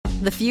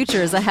The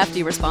future is a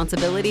hefty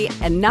responsibility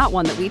and not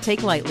one that we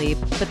take lightly,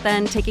 but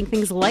then taking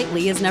things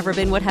lightly has never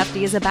been what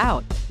Hefty is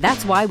about.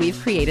 That's why we've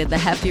created the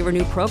Hefty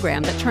Renew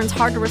program that turns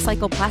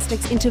hard-to-recycle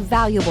plastics into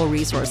valuable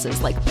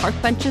resources like park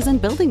benches and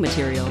building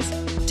materials.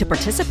 To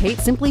participate,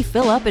 simply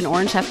fill up an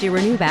orange Hefty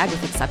Renew bag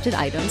with accepted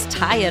items,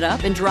 tie it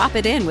up, and drop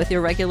it in with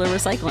your regular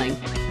recycling.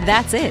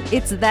 That's it.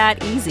 It's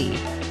that easy.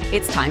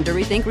 It's time to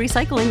rethink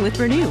recycling with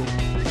Renew.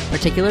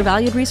 Particular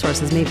valued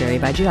resources may vary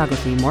by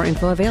geography. More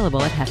info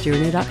available at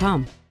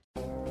heftyrenew.com.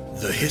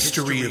 The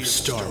history of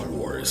Star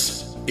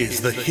Wars is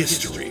the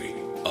history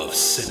of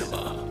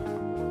cinema.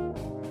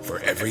 For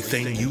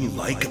everything you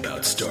like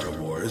about Star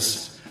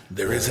Wars,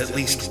 there is at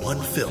least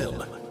one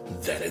film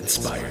that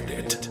inspired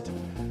it.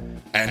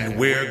 And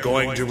we're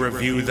going to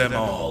review them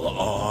all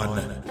on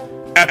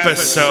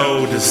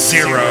Episode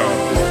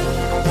 0.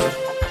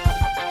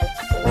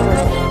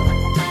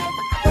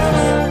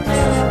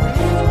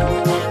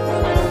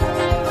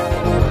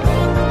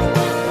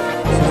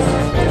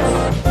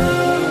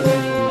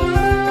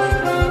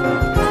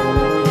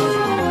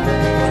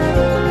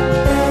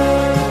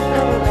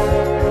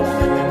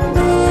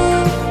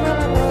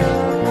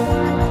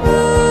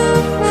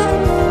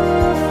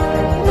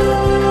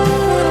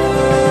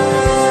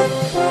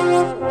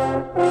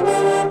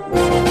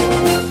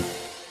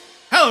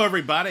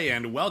 Everybody,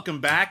 and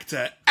welcome back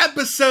to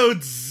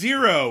Episode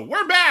 0.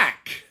 We're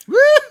back!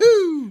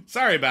 Woohoo!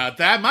 Sorry about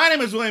that. My name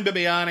is William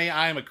Bibbiani.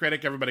 I am a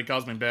critic. Everybody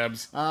calls me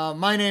Bibbs.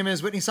 My name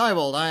is Whitney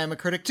Seibold. I am a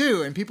critic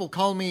too, and people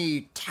call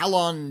me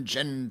Talon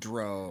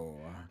Gendro.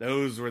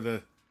 Those were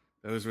the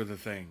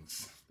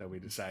things that we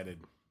decided.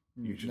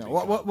 No,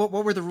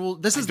 what were the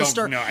rules? This is the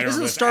Star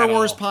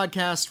Wars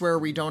podcast where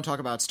we don't talk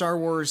about Star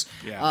Wars.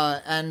 Yeah.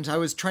 And I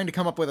was trying to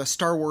come up with a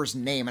Star Wars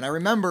name, and I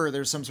remember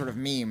there's some sort of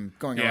meme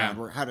going around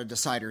where how to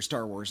decide your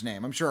Star Wars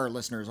name. I'm sure our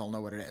listeners all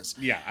know what it is.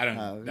 Yeah, I don't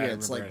remember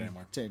it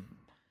anymore.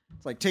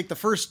 It's like take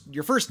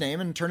your first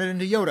name and turn it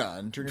into Yoda,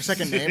 and turn your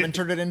second name and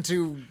turn it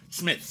into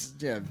Smith.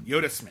 Yeah,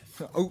 Yoda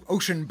Smith.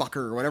 Ocean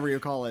Bucker, or whatever you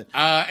call it.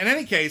 In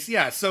any case,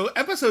 yeah. So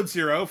Episode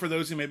 0, for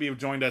those who maybe have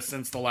joined us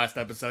since the last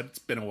episode, it's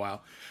been a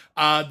while.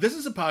 This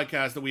is a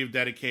podcast that we've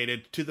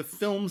dedicated to the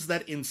films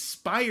that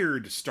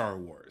inspired Star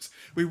Wars.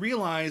 We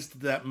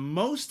realized that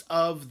most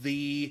of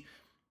the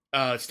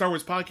Star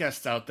Wars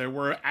podcasts out there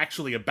were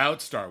actually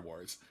about Star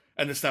Wars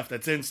and the stuff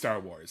that's in Star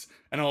Wars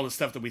and all the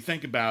stuff that we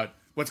think about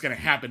what's going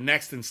to happen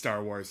next in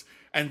Star Wars.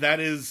 And that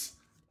is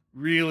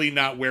really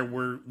not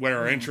where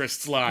our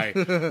interests lie.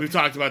 We've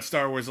talked about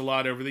Star Wars a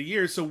lot over the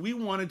years, so we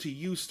wanted to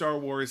use Star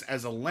Wars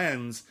as a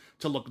lens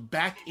to look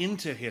back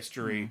into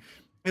history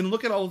and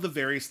look at all of the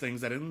various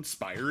things that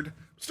inspired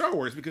Star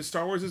Wars, because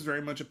Star Wars is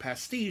very much a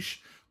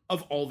pastiche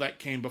of all that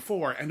came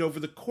before. And over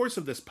the course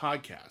of this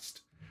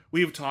podcast,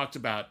 we have talked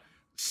about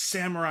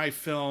samurai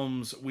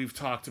films, we've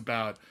talked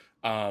about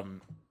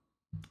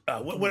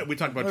what we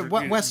talked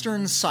about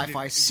westerns,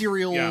 sci-fi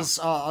serials,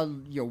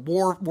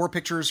 war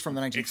pictures from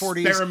the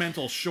 1940s,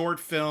 experimental short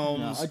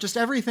films, just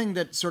everything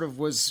that sort of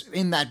was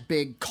in that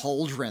big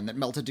cauldron that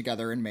melted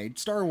together and made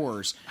Star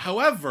Wars.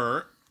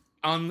 However,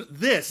 on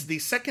this, the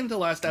second to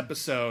last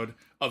episode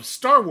of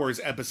Star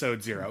Wars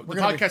Episode 0, the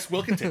podcast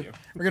will continue.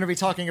 We're going to be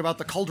talking about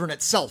the cauldron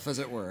itself, as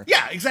it were.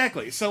 Yeah,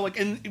 exactly. So,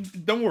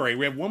 and don't worry,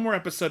 we have one more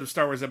episode of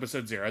Star Wars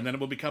Episode 0, and then it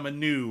will become a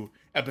new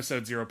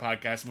Episode 0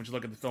 podcast in which we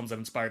look at the films that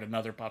inspired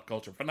another pop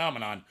culture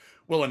phenomenon.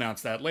 We'll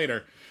announce that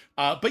later.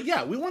 But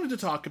yeah, we wanted to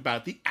talk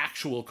about the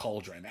actual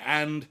cauldron.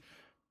 And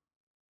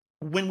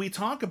when we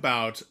talk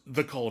about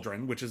the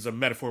cauldron, which is a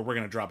metaphor we're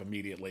going to drop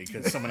immediately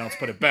because someone else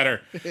put it better,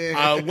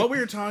 what we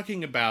are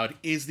talking about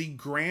is the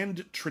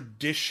grand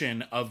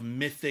tradition of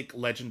mythic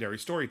legendary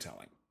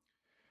storytelling.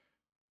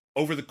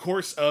 Over the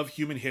course of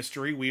human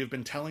history, we have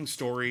been telling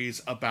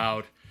stories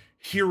about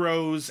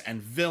heroes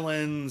and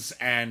villains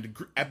and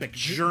epic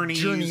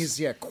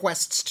journeys.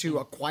 Quests to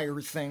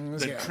acquire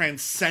things. The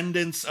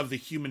transcendence of the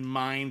human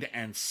mind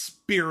and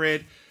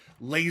spirit,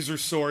 laser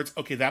swords.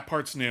 Okay, that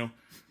part's new.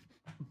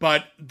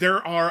 But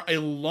there are a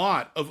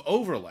lot of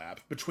overlap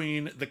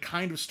between the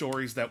kind of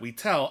stories that we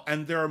tell,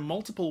 and there are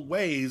multiple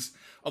ways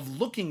of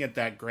looking at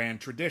that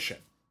grand tradition.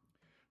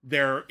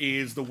 There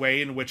is the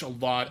way in which a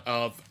lot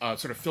of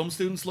sort of film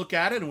students look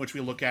at it, in which we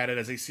look at it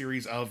as a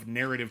series of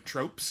narrative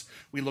tropes.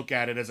 We look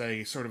at it as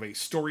a sort of a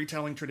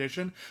storytelling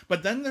tradition.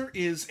 But then there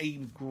is a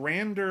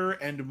grander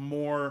and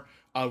more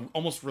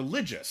almost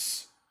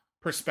religious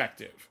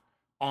perspective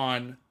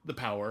on the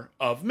power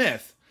of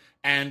myth.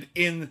 And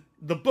in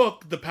the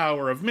book, The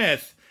Power of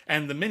Myth,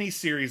 and the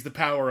miniseries, The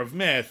Power of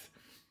Myth,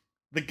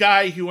 the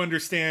guy who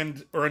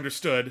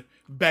understood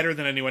better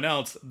than anyone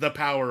else the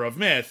power of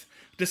myth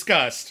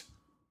discussed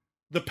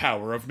the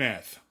power of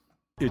myth.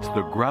 It's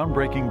the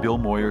groundbreaking Bill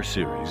Moyer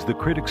series the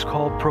critics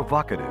call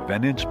provocative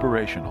and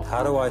inspirational.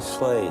 How do I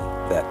slay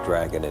that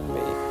dragon in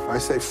me? I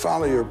say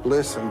follow your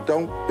bliss and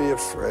don't be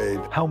afraid.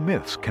 How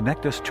myths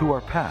connect us to our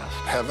past.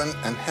 Heaven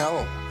and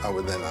hell are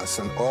within us,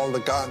 and all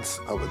the gods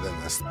are within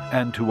us.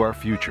 And to our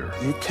future.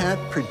 You can't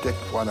predict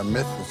what a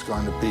myth is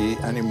going to be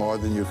any more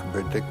than you can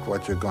predict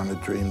what you're going to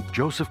dream.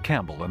 Joseph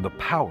Campbell and the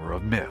Power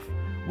of Myth.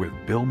 with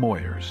Bill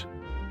Moyers.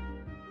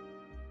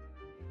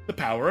 The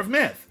Power of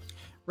Myth.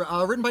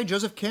 Written by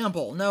Joseph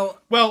Campbell. Now,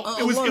 well,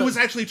 it was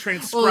actually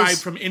transcribed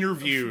from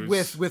interviews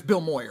with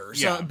Bill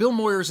Moyers. Yeah. Bill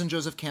Moyers and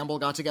Joseph Campbell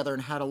got together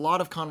and had a lot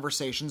of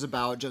conversations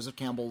about Joseph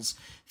Campbell's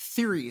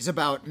theories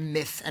about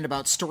myth and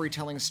about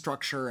storytelling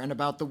structure and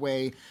about the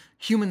way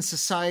human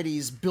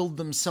societies build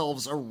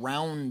themselves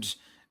around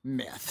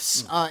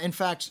myths. In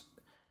fact,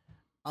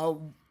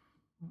 the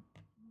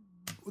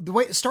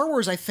way Star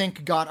Wars, I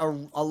think, got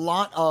a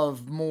lot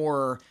of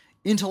more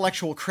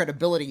intellectual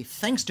credibility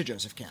thanks to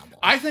Joseph Campbell.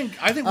 I think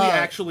we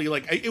actually,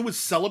 like, it was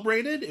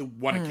celebrated. It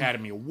won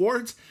Academy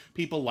Awards.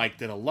 People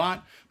liked it a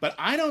lot, but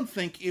I don't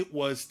think it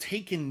was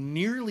taken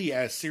nearly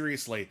as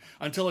seriously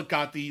until it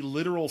got the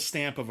literal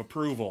stamp of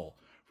approval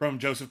from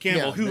Joseph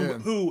Campbell,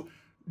 who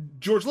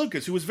George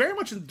Lucas, who was very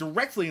much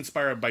directly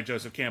inspired by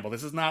Joseph Campbell.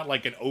 This is not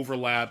like an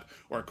overlap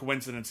or a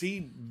coincidence.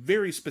 He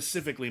very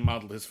specifically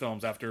modeled his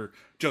films after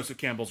Joseph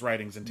Campbell's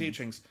writings and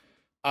teachings.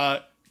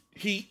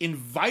 He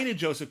invited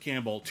Joseph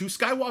Campbell to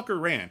Skywalker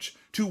Ranch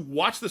to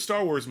watch the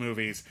Star Wars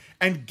movies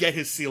and get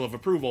his seal of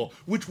approval,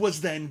 which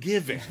was then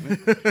given.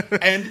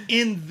 And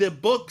in the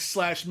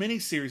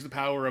book/miniseries, The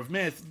Power of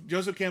Myth,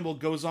 Joseph Campbell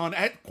goes on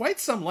at quite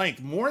some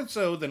length, more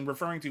so than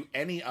referring to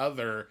any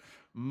other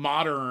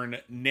modern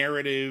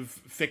narrative,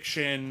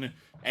 fiction,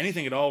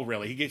 anything at all,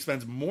 really. He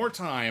spends more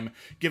time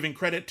giving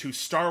credit to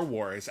Star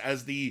Wars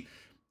as the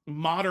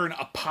modern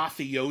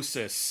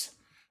apotheosis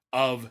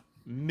of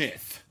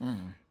myth,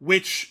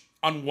 which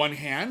on one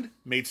hand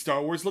made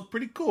Star Wars look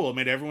pretty cool. It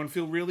made everyone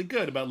feel really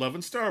good about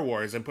loving Star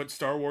Wars and put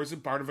Star Wars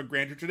in part of a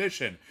grander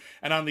tradition.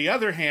 And on the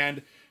other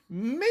hand,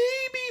 maybe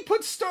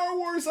put Star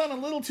Wars on a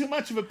little too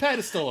much of a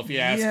pedestal, if you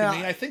ask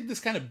me. I think this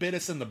kind of bit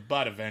us in the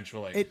butt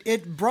eventually.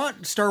 It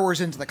brought Star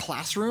Wars into the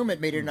classroom. It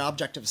made it an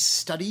object of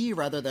study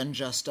rather than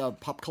just a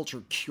pop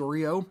culture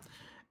curio.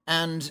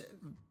 And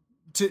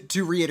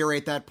to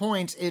reiterate that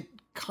point, it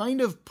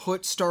kind of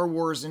put Star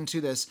Wars into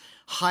this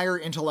higher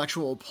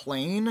intellectual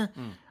plane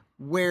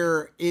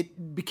where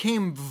it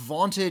became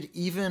vaunted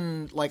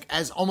even like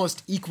as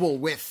almost equal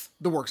with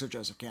the works of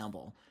Joseph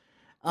Campbell.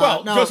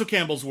 Well, Joseph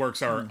Campbell's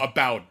works are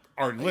about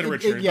art and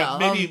literature,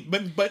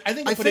 but I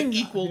think they put it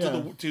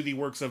equal to the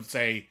works of,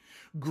 say,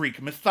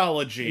 Greek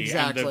mythology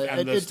and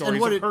the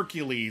stories of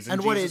Hercules and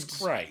Jesus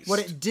Christ. What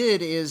it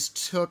did is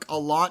took a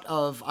lot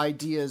of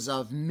ideas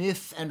of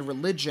myth and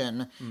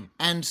religion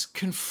and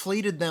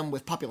conflated them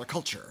with popular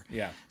culture.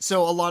 Yeah.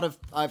 So a lot of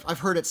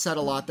I've heard it said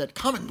a lot that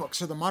comic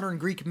books are the modern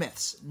Greek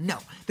myths. No,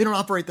 they don't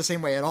operate the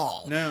same way at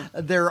all. No.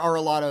 There are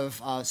a lot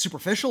of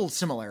superficial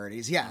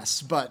similarities,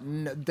 yes, but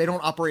they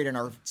don't operate in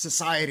our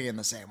society in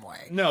the same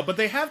way. No, but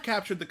they have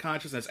captured the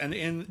consciousness,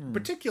 and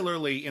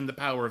particularly in The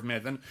Power of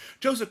Myth. And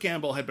Joseph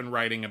Campbell had been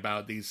writing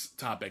about these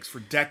topics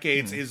for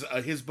decades.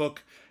 His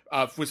book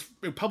was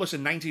published in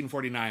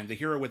 1949. The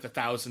Hero with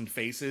 1,000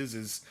 Faces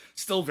is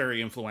still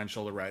very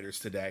influential to writers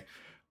today.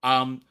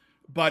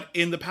 But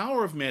in The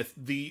Power of Myth,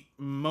 the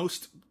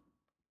most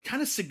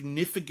kind of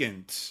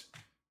significant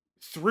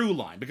through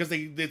line, because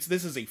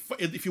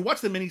if you watch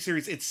the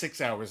miniseries, it's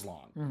 6 hours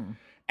long.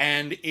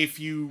 And if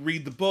you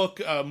read the book,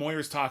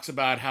 Moyers talks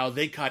about how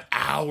they cut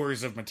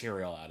hours of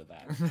material out of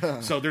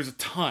that. So there's a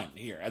ton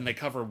here, and they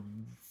cover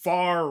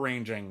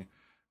far-ranging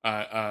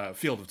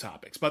field of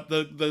topics. But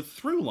the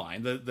through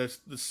line,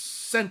 the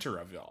center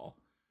of it all,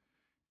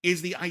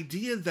 is the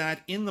idea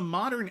that in the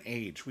modern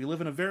age, we live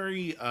in a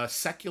very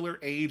secular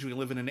age. We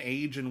live in an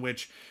age in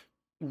which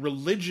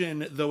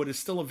religion, though it is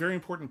still a very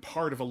important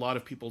part of a lot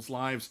of people's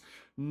lives,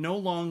 no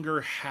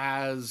longer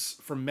has,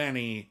 for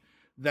many,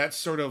 that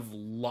sort of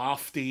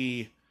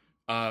lofty,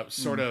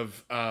 elevated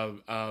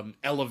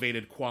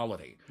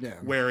quality,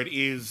 where it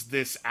is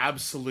this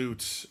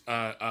absolute,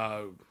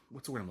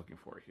 what's the word I'm looking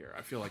for here?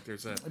 I feel like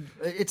there's a...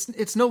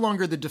 It's no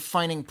longer the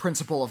defining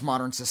principle of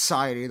modern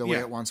society the way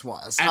it once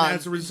was. And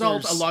as a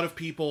result, a lot of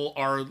people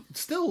are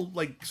still,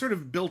 like, sort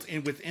of built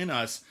in within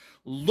us,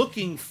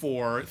 looking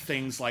for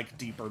things like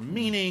deeper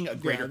meaning, a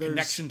greater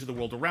connection to the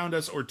world around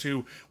us, or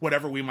to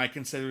whatever we might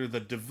consider the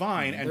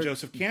divine. And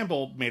Joseph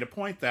Campbell made a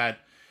point that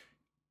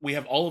we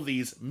have all of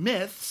these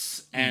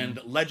myths and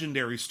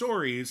legendary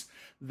stories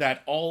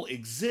that all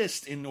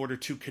exist in order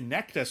to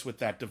connect us with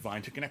that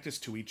divine, to connect us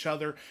to each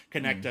other,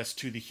 connect us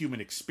to the human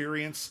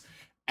experience.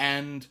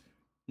 And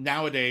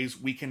nowadays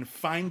we can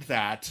find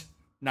that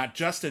not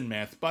just in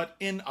myth, but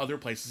in other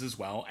places as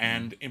well,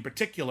 and in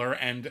particular,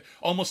 and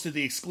almost to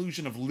the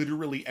exclusion of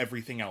literally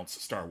everything else,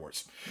 Star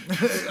Wars.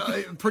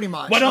 Pretty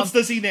much. What else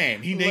does he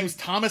name? He names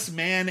Thomas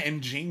Mann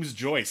and James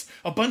Joyce,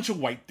 a bunch of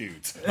white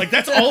dudes. Like,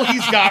 that's all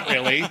he's got,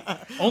 really.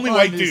 Only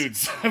white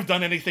dudes have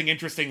done anything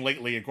interesting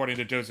lately, according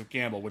to Joseph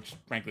Campbell, which,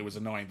 frankly, was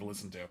annoying to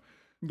listen to.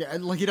 Yeah,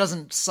 like he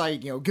doesn't cite,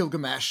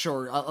 Gilgamesh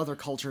or other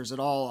cultures at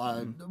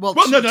all.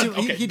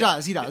 He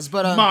does,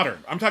 but modern.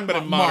 I'm talking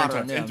about in modern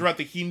times, and throughout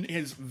he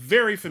is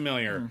very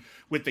familiar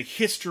with the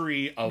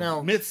history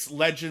of myths,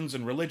 legends,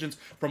 and religions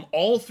from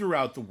all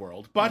throughout the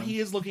world. But he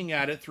is looking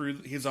at it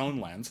through his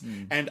own lens,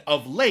 and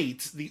of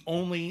late, the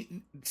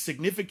only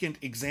significant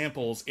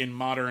examples in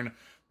modern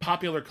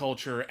popular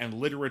culture and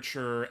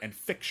literature and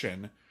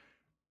fiction,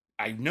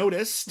 I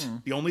noticed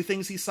the only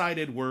things he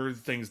cited were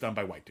things done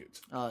by white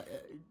dudes.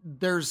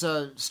 There's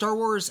Star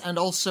Wars, and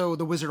also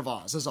The Wizard of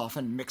Oz is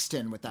often mixed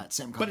in with that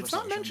same But conversation.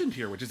 it's not mentioned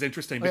here, which is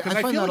interesting, because I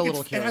I find feel that a like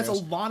little it has a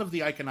curious. lot of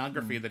the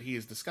iconography that he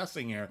is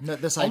discussing here,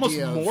 This almost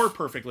idea of- more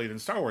perfectly than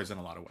Star Wars in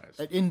a lot of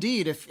ways.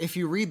 Indeed, if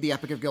you read the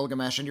Epic of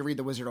Gilgamesh and you read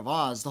The Wizard of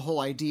Oz, the whole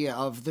idea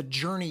of the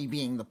journey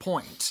being the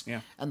point,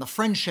 and the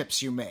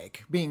friendships you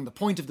make being the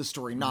point of the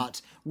story,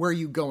 not where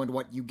you go and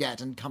what you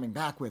get and coming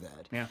back with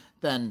it,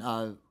 then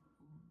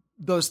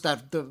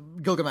the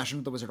Gilgamesh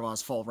and the Wizard of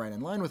Oz fall right in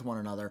line with one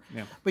another.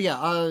 But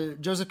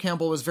Joseph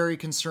Campbell was very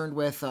concerned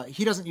with,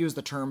 he doesn't use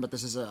the term, but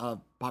this is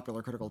a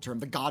popular critical term,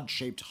 the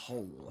God-shaped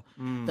hole.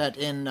 That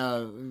in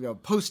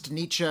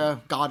post-Nietzsche,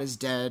 God is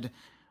dead,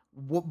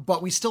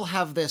 but we still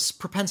have this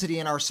propensity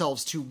in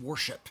ourselves to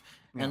worship.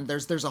 And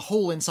there's a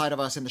hole inside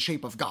of us in the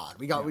shape of God.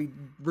 We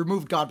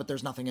removed God, but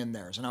there's nothing in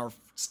there. So now we're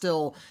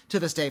still, to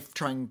this day,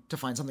 trying to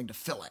find something to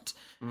fill it.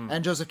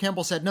 And Joseph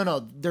Campbell said,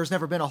 no, there's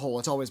never been a hole.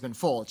 It's always been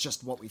full. It's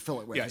just what we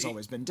fill it with has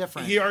always been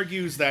different. He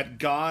argues that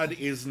God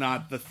is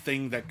not the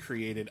thing that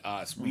created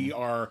us. We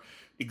are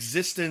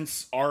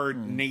existence, our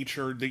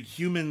nature, the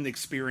human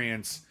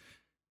experience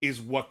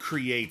is what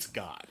creates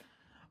God.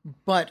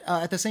 But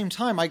at the same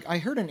time, I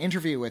heard an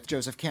interview with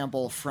Joseph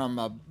Campbell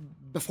from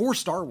before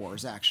Star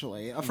Wars,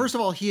 actually. First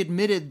of all, he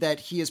admitted that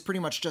he is pretty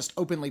much just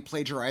openly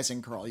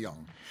plagiarizing Carl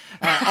Jung.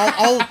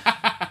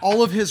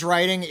 All of his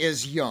writing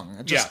is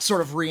Jung, just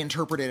sort of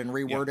reinterpreted and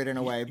reworded in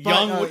a way.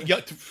 But,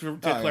 to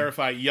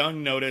clarify,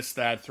 Jung noticed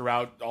that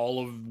throughout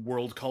all of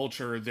world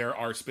culture, there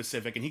are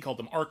specific, and he called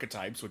them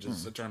archetypes, which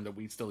is a term that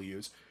we still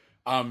use,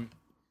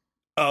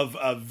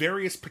 of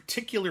various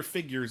particular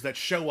figures that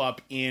show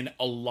up in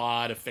a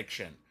lot of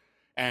fiction.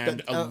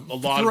 And a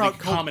lot of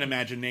the common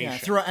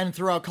imagination.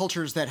 Throughout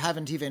cultures that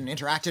haven't even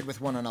interacted with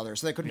one another,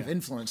 so they couldn't have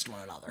influenced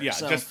one another. Yeah,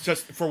 so,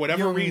 just for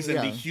whatever reason,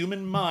 the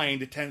human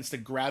mind tends to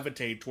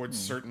gravitate towards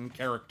certain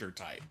character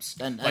types.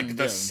 Like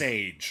the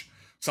sage,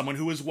 someone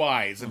who is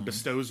wise and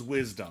bestows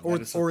wisdom.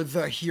 Or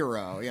the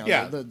hero,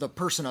 the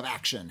person of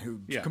action who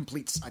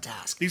completes a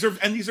task. These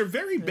are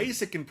very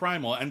basic and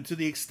primal, and to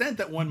the extent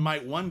that one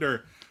might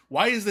wonder,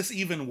 why is this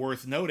even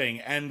worth noting?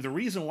 And the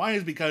reason why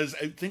is because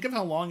think of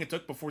how long it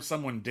took before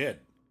someone did.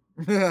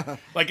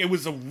 Like, it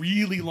was a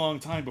really long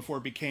time before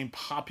it became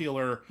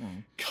popular,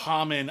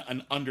 common,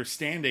 an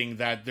understanding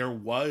that there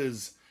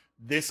was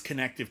this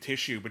connective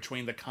tissue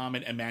between the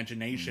common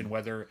imagination,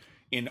 whether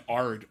in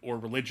art or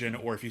religion,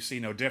 or if you see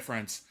no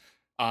difference,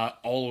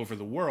 all over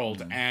the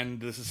world. And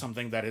this is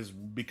something that has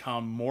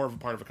become more of a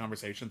part of a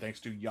conversation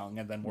thanks to Jung,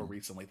 and then more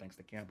recently thanks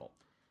to Campbell.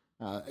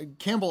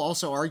 Campbell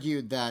also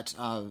argued that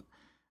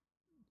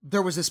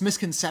there was this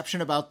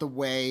misconception about the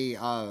way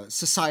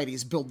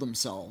societies build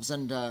themselves.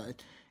 And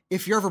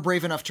if you're ever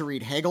brave enough to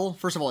read Hegel,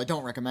 first of all, I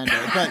don't recommend it,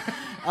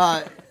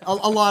 but a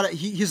lot of,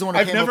 he's the one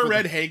who I've never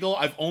read Hegel.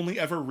 I've only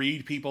ever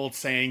read people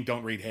saying,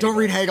 don't read Hegel. Don't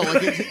read Hegel.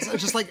 Like, it's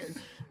just like,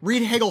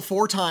 read Hegel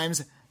 4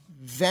 times,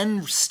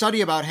 then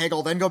study about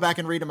Hegel, then go back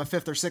and read him a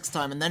 5th or 6th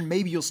time, and then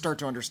maybe you'll start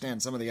to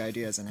understand some of the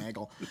ideas in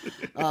Hegel.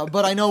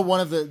 But I know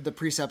one of the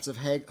precepts of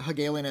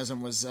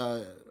Hegelianism was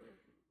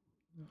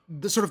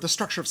the sort of the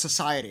structure of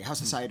society, how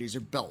societies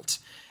are built.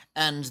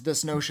 And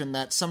this notion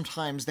that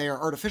sometimes they are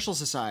artificial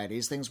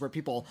societies, things where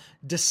people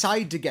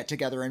decide to get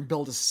together and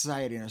build a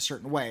society in a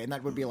certain way, and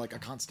that would be like a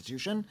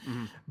constitution.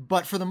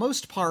 But for the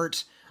most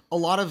part, a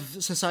lot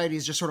of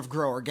societies just sort of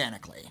grow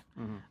organically.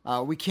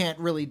 We can't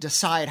really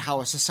decide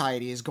how a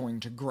society is going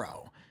to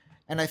grow.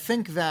 And I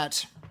think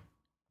that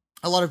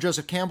a lot of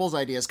Joseph Campbell's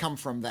ideas come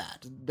from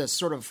that, this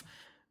sort of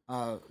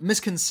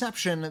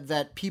misconception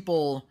that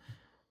people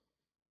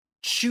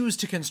choose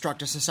to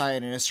construct a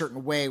society in a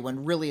certain way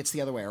when really it's the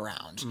other way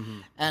around.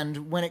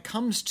 And when it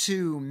comes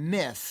to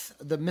myth,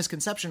 the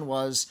misconception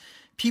was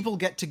people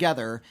get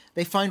together,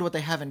 they find what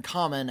they have in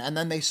common, and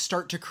then they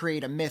start to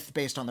create a myth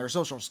based on their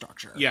social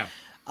structure.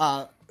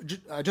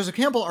 Joseph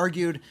Campbell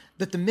argued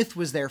that the myth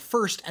was there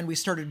first, and we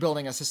started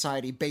building a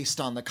society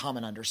based on the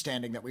common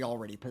understanding that we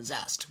already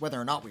possessed,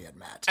 whether or not we had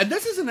met. And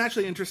this is an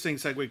actually interesting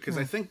segue, because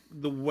I think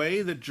the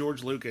way that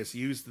George Lucas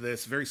used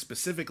this very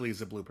specifically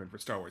as a blueprint for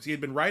Star Wars. He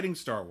had been writing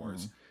Star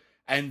Wars,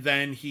 and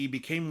then he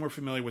became more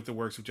familiar with the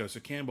works of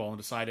Joseph Campbell and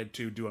decided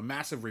to do a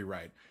massive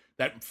rewrite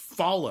that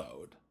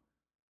followed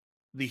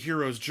the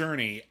hero's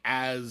journey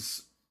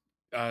as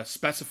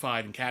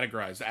specified and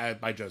categorized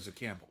by Joseph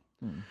Campbell.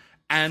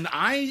 And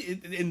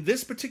in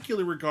this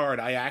particular regard,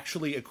 I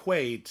actually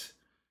equate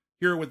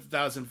Hero with a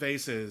Thousand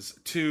Faces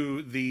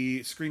to the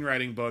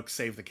screenwriting book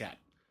Save the Cat,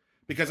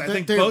 because I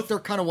think they're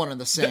kind of one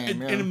and the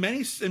same. In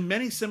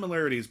many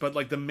similarities, but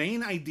like the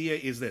main idea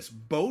is this: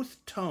 both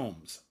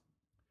tomes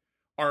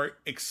are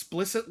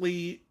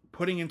explicitly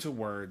putting into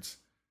words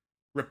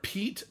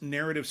repeat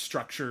narrative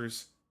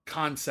structures,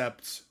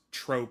 concepts,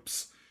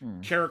 tropes,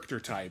 character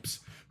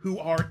types, who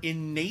are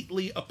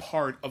innately a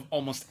part of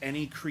almost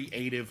any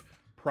creative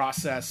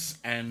process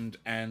and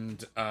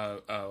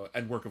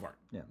work of art.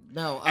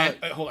 Now,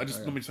 hold on,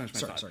 let me just finish my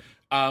thought.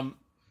 Sorry.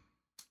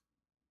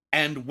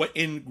 And what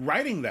in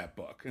writing that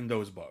book, in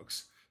those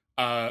books,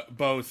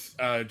 both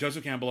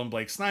Joseph Campbell and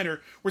Blake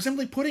Snyder were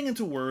simply putting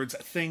into words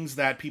things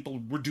that people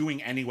were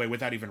doing anyway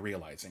without even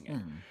realizing it.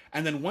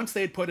 And then once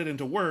they had put it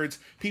into words,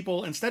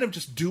 people, instead of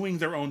just doing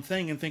their own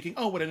thing and thinking,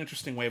 oh, what an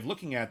interesting way of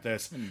looking at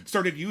this,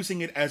 started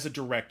using it as a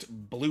direct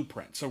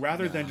blueprint. So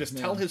rather than just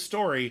tell his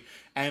story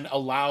and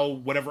allow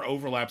whatever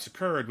overlaps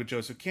occurred with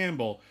Joseph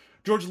Campbell,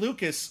 George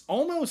Lucas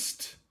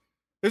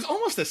there's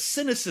almost a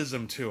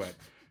cynicism to it.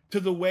 To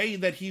the way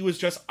that he was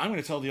just, I'm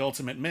going to tell the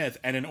ultimate myth,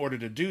 and in order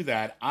to do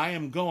that, I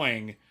am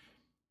going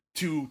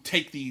to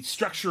take the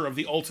structure of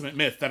the ultimate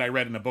myth that I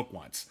read in a book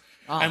once.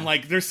 And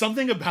like, there's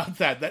something about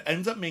that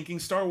ends up making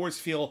Star Wars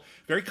feel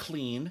very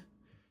clean,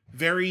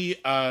 very,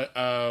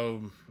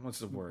 what's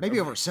the word? Maybe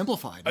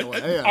oversimplified.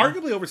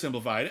 Arguably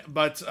oversimplified,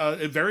 but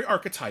very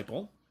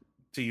archetypal,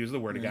 to use the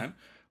word again.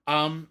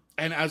 And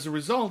as a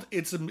result,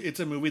 it's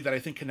a movie that I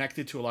think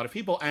connected to a lot of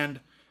people. And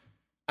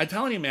I'm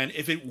telling you, man,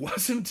 if it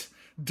wasn't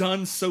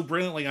done so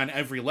brilliantly on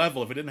every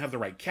level, if it didn't have the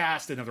right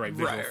cast, didn't have the right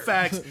visual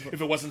effects,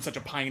 if it wasn't such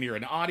a pioneer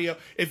in audio,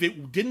 if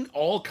it didn't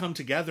all come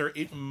together,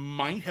 it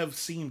might have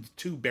seemed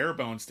too bare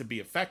bones to be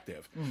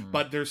effective.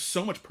 But there's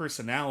so much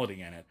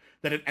personality in it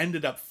that it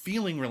ended up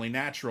feeling really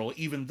natural,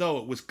 even though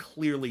it was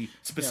clearly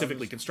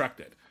specifically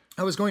constructed.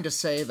 I was going to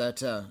say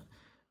that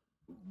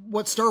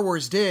what Star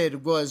Wars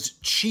did was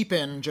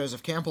cheapen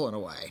Joseph Campbell in a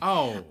way.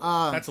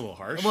 That's a little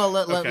harsh. Well,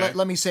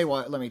 let me say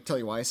why. Let me tell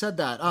you why I said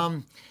that.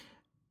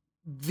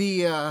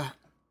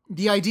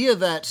 The idea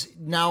that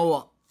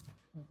now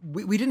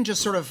we didn't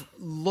just sort of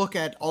look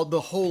at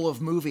the whole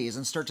of movies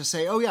and start to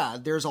say, oh yeah,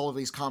 there's all of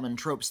these common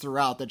tropes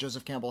throughout that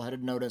Joseph Campbell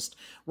had noticed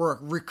were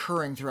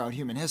recurring throughout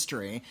human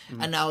history,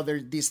 and now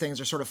these things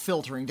are sort of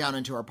filtering down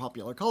into our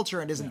popular culture,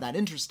 and isn't that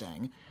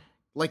interesting?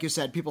 Like you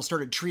said, people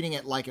started treating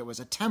it like it was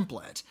a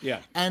template.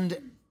 Yeah.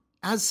 And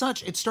as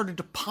such, it started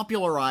to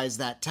popularize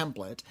that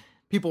template.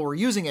 People were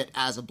using it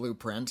as a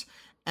blueprint,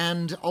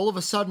 and all of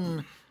a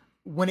sudden,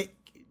 when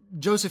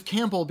Joseph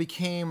Campbell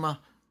became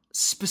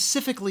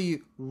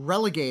specifically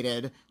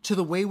relegated to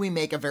the way we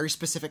make a very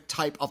specific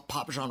type of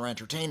pop genre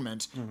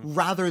entertainment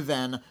rather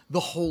than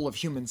the whole of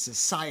human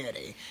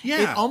society.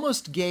 Yeah. It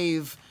almost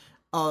gave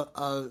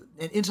an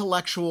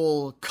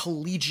intellectual,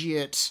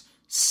 collegiate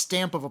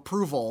stamp of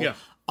approval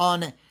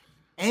on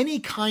any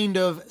kind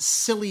of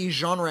silly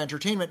genre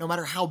entertainment, no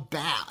matter how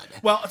bad.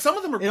 Well, some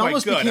of them are quite good. It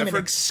almost became an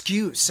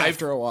excuse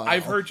after a while.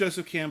 I've heard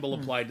Joseph Campbell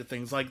applied to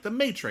things like The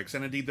Matrix,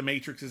 and indeed The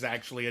Matrix is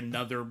actually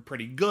another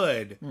pretty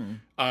good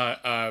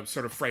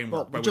sort of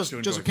framework. Well,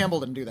 Joseph Campbell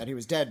didn't do that. He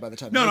was dead by the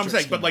time No, Matrix I'm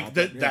saying, but like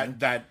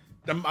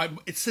out,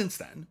 it's since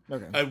then.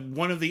 Okay.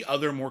 One of the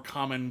other more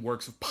common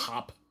works of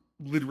pop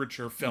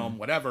literature, film,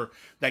 whatever,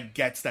 that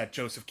gets that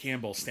Joseph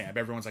Campbell stamp.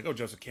 Everyone's like, oh,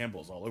 Joseph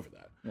Campbell's all over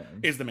that.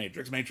 Is The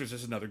Matrix. Matrix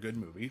is another good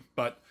movie,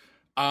 but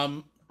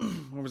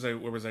where was I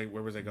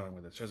going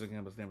with this? Joseph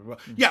Campbell's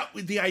stamp. Yeah,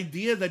 the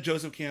idea that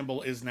Joseph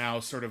Campbell is now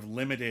sort of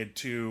limited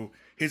to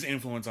his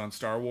influence on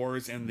Star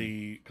Wars in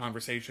the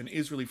conversation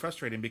is really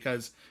frustrating,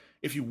 because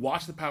if you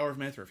watch The Power of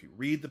Myth, or if you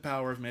read The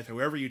Power of Myth,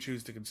 however you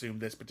choose to consume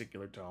this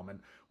particular tome, and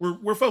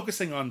we're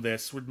focusing on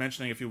this, we're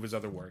mentioning a few of his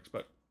other works,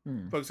 but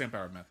focusing on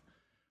Power of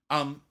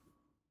Myth.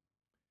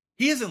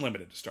 He isn't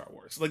limited to Star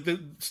Wars. Like, the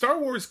Star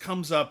Wars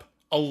comes up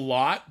a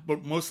lot,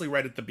 but mostly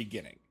right at the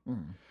beginning.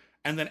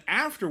 And then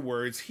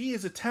afterwards, he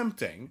is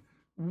attempting,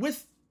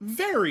 with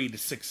varied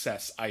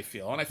success, I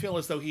feel, and I feel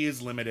as though he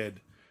is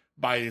limited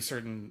by a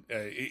certain,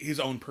 his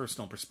own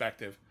personal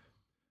perspective.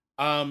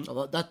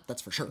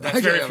 that's for sure. That's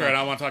very true, and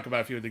I want to talk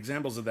about a few of the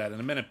examples of that in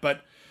a minute.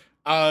 But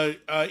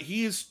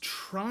he is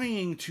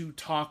trying to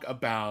talk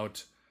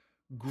about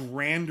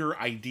grander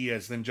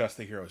ideas than just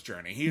the hero's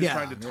journey. He is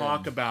trying to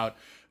talk about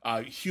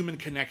human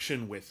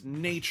connection with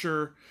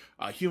nature,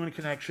 human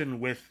connection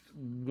with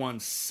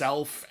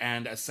oneself,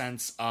 and a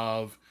sense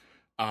of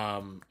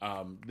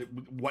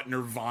what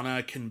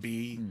nirvana can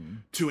be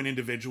to an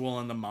individual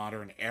in the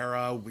modern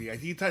era.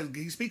 He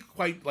speaks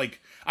quite, like,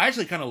 I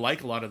actually kind of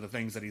like a lot of the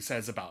things that he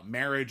says about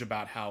marriage,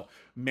 about how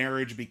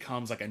marriage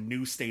becomes like a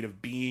new state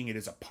of being. It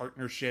is a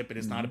partnership. It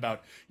is not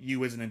about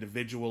you as an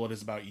individual. It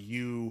is about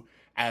you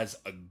as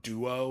a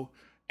duo,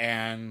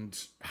 and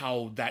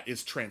how that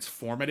is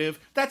transformative.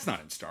 That's not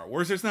in Star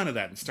Wars. There's none of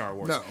that in Star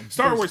Wars. No.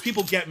 Star Wars,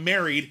 people get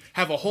married,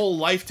 have a whole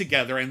life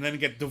together, and then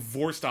get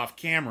divorced off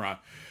camera.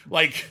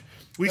 Like,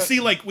 we see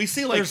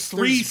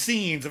three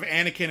scenes of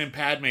Anakin and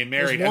Padme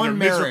married, and they're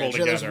miserable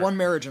together. There's one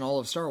marriage in all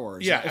of Star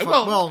Wars. Yeah,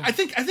 I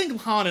think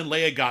Han and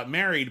Leia got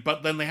married,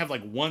 but then they have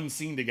like one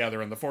scene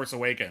together in The Force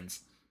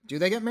Awakens. Do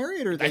they get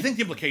married, or I think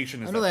the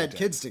implication is I know they had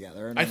kids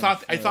together. I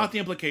thought the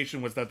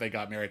implication was that they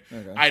got married.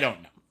 Okay. I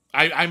don't know.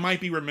 I might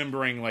be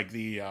remembering like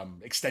the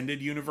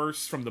extended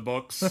universe from the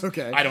books.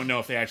 Okay. I don't know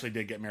if they actually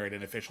did get married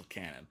in official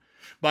canon.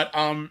 But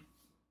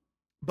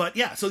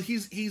yeah, so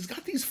he's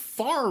got these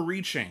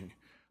far-reaching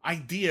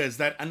ideas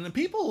that, and the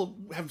people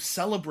have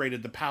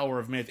celebrated the power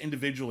of myth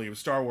individually with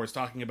Star Wars,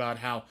 talking about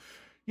how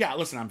yeah,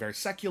 listen, I'm very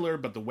secular,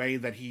 but the way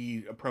that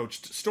he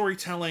approached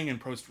storytelling and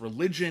approached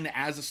religion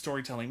as a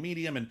storytelling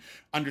medium and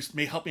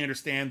may help me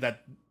understand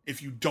that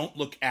if you don't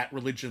look at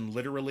religion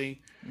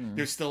literally,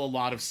 there's still a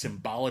lot of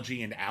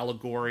symbology and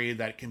allegory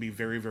that can be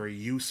very, very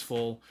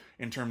useful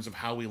in terms of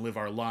how we live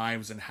our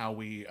lives and how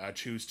we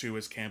choose to,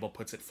 as Campbell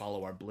puts it,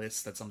 follow our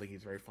bliss. That's something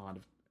he's very fond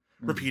of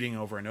repeating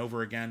over and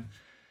over again.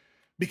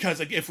 Because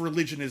like, if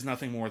religion is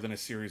nothing more than a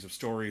series of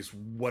stories,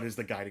 what is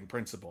the guiding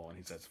principle? And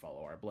he says,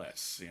 follow our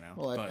bliss, you know?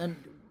 Well, but,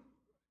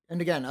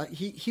 and again,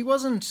 he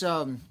wasn't...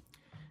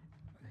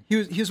 He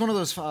was one of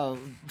those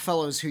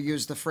fellows who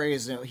used the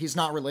phrase, he's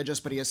not religious,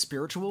 but he is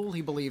spiritual.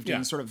 He believed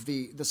in sort of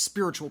the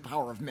spiritual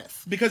power of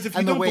myth. Because if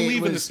you don't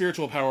believe in the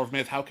spiritual power of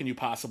myth, how can you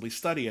possibly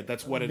study it?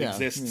 That's what it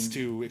exists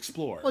to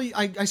explore. Well,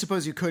 I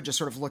suppose you could just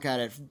sort of look at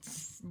it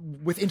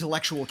with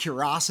intellectual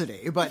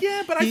curiosity, but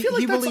yeah, but I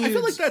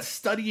feel like that's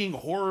studying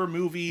horror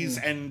movies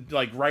and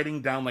like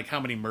writing down like how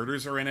many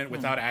murders are in it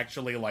without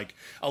actually like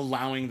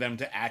allowing them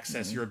to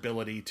access your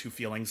ability to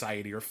feel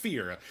anxiety or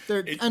fear.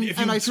 If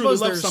you truly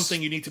love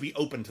something, you need to be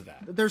open to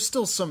that. There's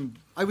still some,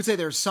 I would say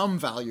there's some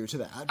value to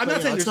that. I'm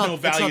not saying there's no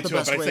value to it,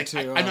 but I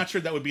think I'm not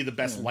sure that would be the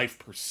best life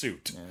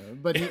pursuit.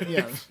 But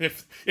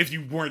if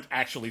you weren't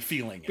actually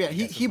feeling it.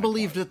 Yeah, he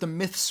believed that the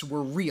myths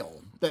were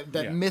real.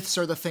 That myths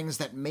are the things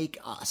that make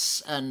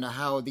us, and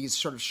how these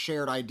sort of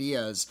shared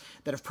ideas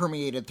that have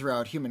permeated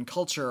throughout human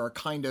culture are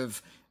kind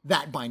of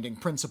that binding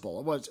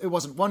principle. It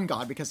wasn't one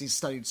God because he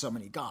studied so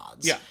many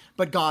gods. Yeah.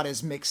 But God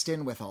is mixed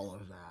in with all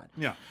of that.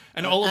 Yeah.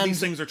 And all of these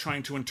things are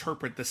trying to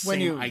interpret the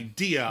same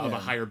idea of a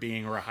higher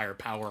being or a higher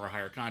power or a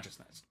higher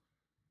consciousness.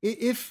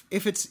 If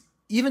it's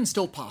even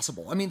still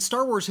possible. I mean,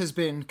 Star Wars has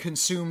been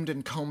consumed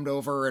and combed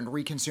over and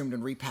reconsumed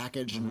and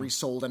repackaged and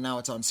resold, and now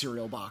it's on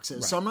cereal boxes.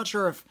 Right. So I'm not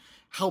sure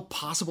how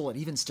possible it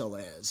even still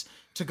is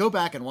to go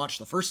back and watch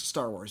the first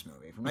Star Wars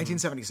movie from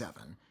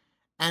 1977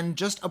 and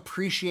just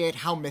appreciate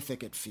how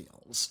mythic it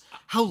feels,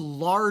 how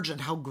large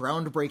and how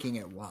groundbreaking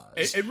it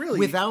was. It really...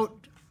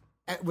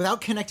 Without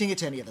connecting it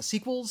to any of the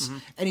sequels,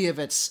 any of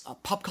its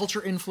pop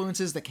culture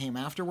influences that came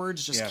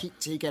afterwards,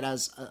 take it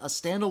as a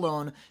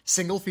standalone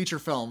single feature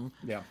film.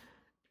 Yeah.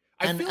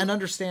 And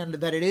understand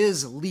that it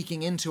is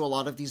leaking into a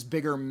lot of these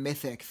bigger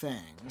mythic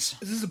things.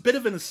 This is a bit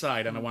of an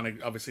aside, and I want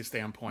to obviously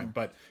stay on point,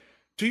 but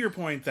to your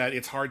point that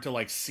it's hard to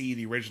like see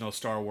the original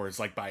Star Wars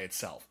like by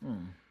itself.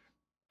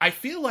 I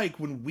feel like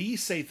when we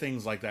say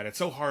things like that, it's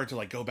so hard to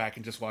like go back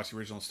and just watch the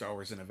original Star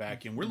Wars in a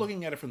vacuum. We're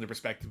looking at it from the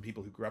perspective of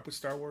people who grew up with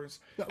Star Wars.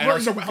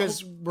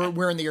 Because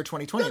we're in the year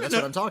 2020. That's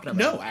what I'm talking about.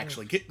 No,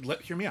 actually,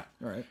 hear me out.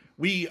 All right.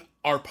 We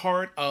are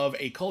part of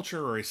a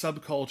culture or a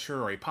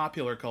subculture or a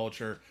popular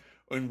culture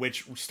in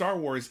which Star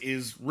Wars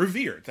is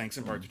revered, thanks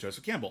in part to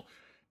Joseph Campbell.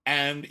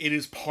 And it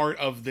is part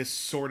of this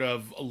sort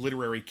of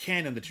literary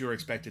canon that you're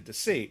expected to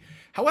see.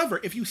 However,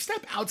 if you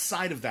step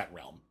outside of that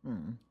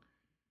realm,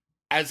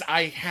 as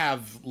I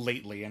have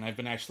lately, and I've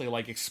been actually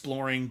like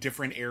exploring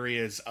different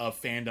areas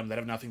of fandom that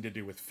have nothing to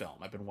do with film.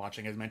 I've been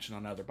watching, as mentioned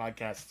on other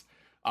podcasts,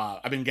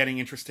 I've been getting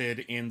interested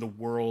in the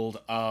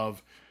world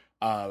of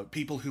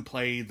people who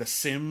play The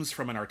Sims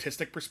from an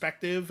artistic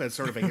perspective as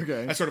sort of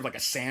as sort of like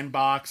a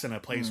sandbox and a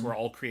place where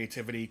all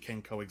creativity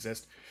can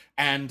coexist.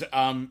 And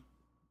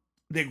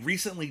they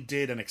recently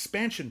did an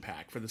expansion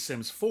pack for The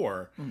Sims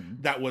 4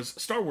 that was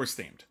Star Wars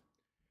themed.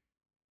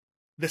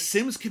 The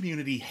Sims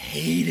community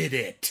hated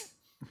it.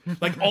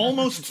 Like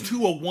almost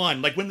to a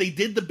 1. Like when they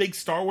did the big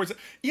Star Wars,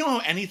 you know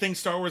how anything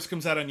Star Wars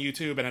comes out on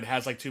YouTube and it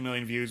has like 2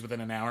 million views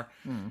within an hour?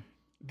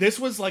 This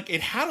was like,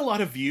 it had a lot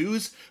of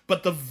views,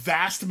 but the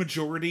vast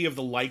majority of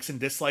the likes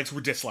and dislikes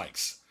were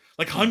dislikes.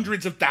 Like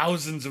hundreds of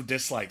thousands of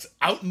dislikes,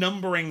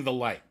 outnumbering the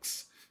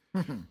likes.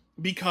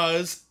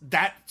 Because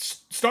that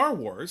Star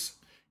Wars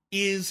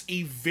is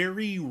a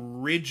very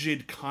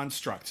rigid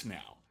construct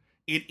now.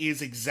 It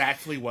is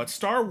exactly what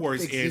Star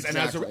Wars is, and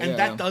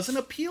that doesn't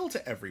appeal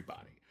to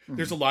everybody.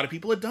 There's a lot of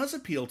people it does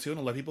appeal to, and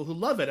a lot of people who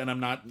love it, and I'm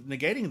not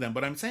negating them.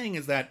 What I'm saying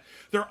is that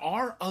there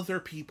are other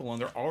people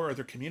and there are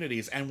other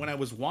communities. And when I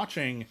was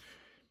watching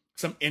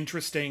some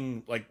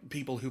interesting like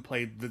people who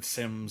played The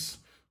Sims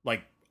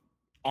like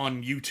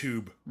on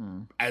YouTube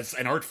as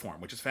an art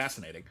form, which is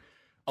fascinating,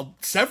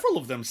 several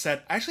of them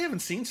said, I actually haven't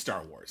seen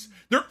Star Wars.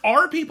 There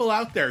are people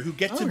out there who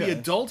get to be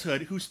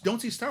adulthood who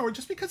don't see Star Wars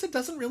just because it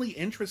doesn't really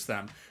interest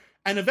them.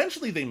 And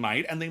eventually they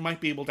might, and they might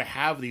be able to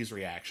have these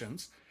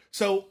reactions.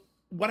 So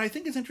what I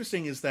think is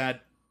interesting is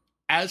that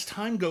as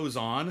time goes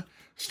on,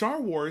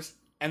 Star Wars,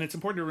 and it's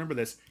important to remember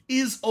this,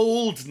 is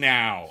old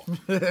now.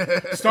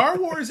 Star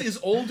Wars is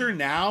older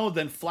now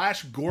than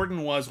Flash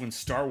Gordon was when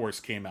Star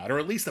Wars came out, or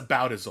at least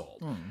about as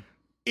old.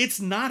 It's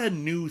not a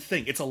new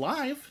thing. It's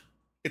alive.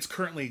 It's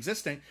currently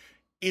existing.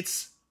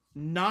 It's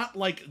not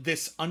like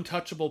this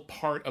untouchable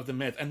part of the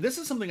myth. And this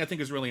is something I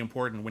think is really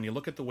important when you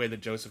look at the way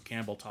that Joseph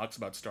Campbell talks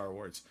about Star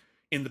Wars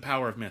in The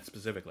Power of Myth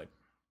specifically.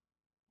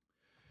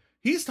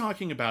 He's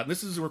talking about, and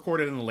this is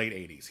recorded in the late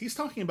 80s, he's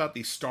talking about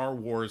the Star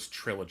Wars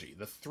trilogy,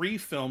 the 3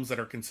 films that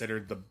are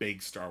considered the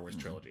big Star Wars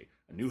trilogy.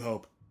 A New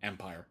Hope,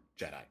 Empire,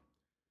 Jedi.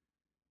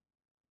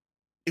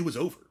 It was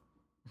over.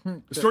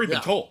 The story had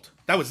been told.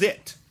 That was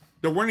it.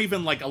 There weren't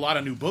even like a lot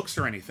of new books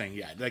or anything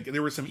yet. Like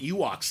there was some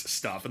Ewoks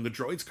stuff in the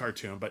Droids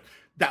cartoon, but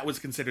that was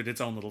considered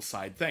its own little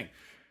side thing.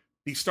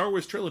 The Star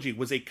Wars trilogy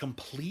was a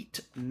complete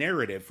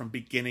narrative from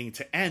beginning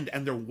to end,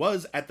 and there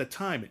was, at the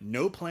time,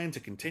 no plan to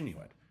continue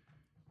it.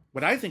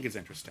 What I think is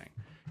interesting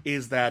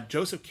is that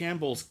Joseph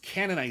Campbell's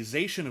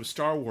canonization of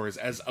Star Wars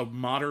as a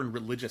modern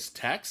religious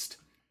text,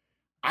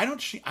 I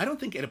don't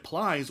think it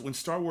applies when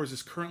Star Wars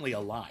is currently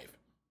alive.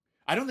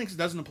 I don't think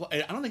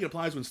it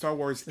applies when Star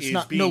Wars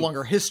no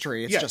longer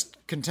history. It's just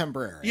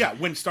contemporary. Yeah,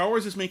 when Star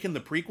Wars is making the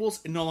prequels,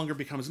 it no longer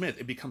becomes myth.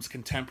 It becomes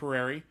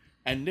contemporary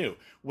and new.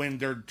 When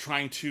they're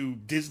trying to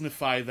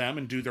Disneyfy them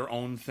and do their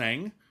own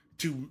thing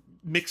to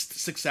mixed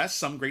success,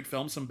 some great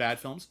films, some bad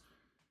films,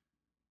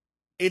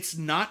 it's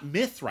not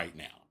myth right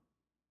now.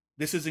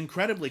 This is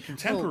incredibly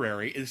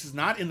contemporary. This is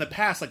not in the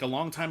past, like a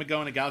long time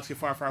ago in a galaxy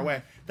far, far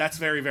away. That's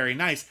very, very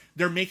nice.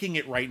 They're making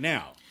it right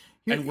now.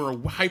 And we're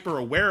hyper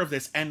aware of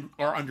this, and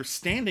our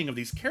understanding of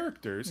these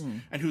characters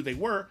and who they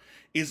were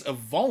is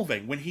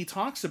evolving. When he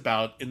talks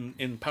about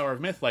in Power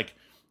of Myth, like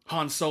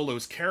Han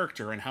Solo's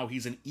character and how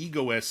he's an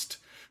egoist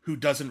who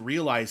doesn't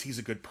realize he's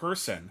a good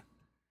person.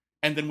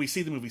 And then we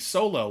see the movie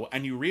Solo,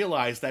 and you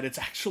realize that it's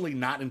actually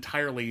not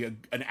entirely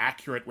an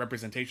accurate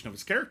representation of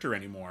his character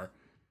anymore.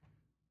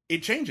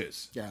 It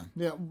changes. Yeah.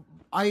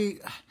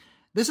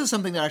 This is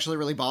something that actually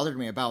really bothered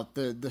me about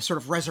the sort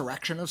of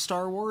resurrection of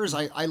Star Wars.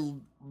 I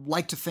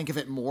like to think of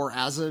it more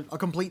as a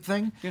complete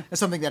thing, as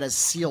something that is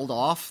sealed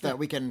off, that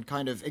we can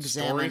kind of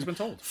examine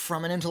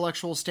from an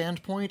intellectual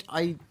standpoint.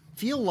 I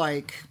feel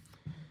like,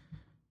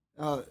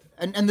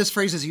 and this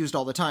phrase is used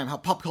all the time, how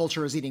pop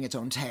culture is eating its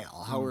own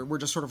tail, how we're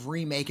just sort of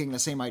remaking the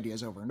same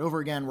ideas over and over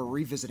again. We're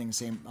revisiting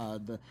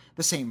the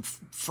same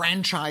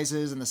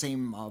franchises and the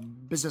same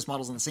business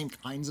models and the same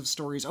kinds of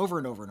stories over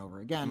and over and over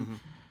again.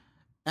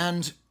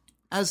 And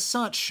as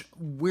such,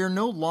 we're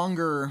no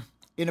longer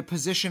in a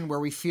position where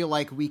we feel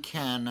like we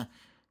can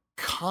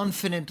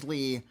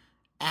confidently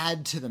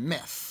add to the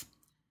myth.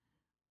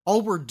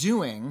 All we're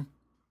doing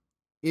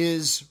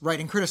is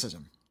writing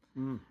criticism.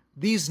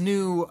 These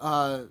new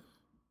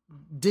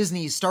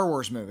Disney Star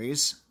Wars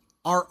movies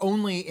are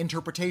only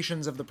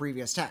interpretations of the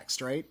previous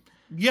text, right?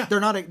 Yeah, they're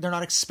not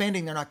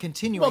expanding. They're not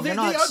continuing. Well,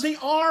 they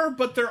are,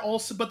 but they're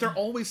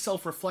always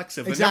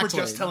self-reflexive. They're never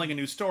just telling a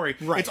new story.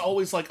 Right. It's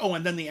always like, oh,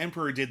 and then the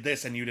Emperor did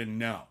this, and you didn't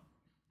know.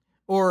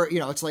 Or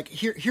it's like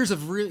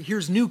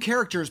here's new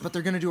characters, but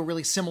they're going to do a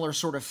really similar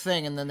sort of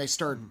thing, and then they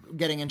start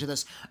getting into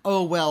this.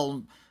 Oh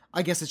well,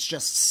 I guess it's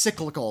just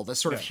cyclical. This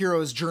sort of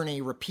hero's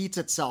journey repeats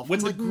itself.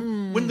 When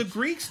the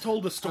Greeks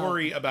told a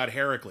story about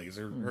Heracles,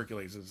 or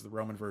Hercules is the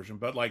Roman version,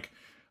 but like,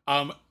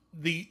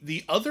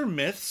 the other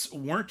myths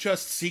weren't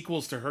just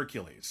sequels to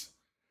Hercules.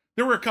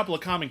 There were a couple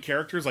of common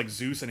characters like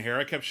Zeus and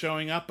Hera kept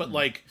showing up, but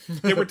like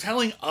they were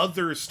telling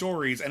other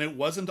stories, and it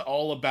wasn't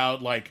all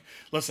about like,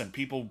 listen,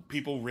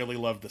 people really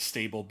love the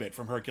stable bit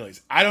from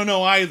Hercules. I don't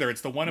know either.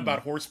 It's the one about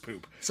horse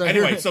poop. So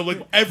anyway, so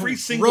like every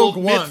single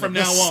myth from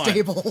now on,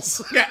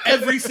 stables.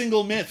 Every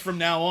single myth from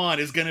now on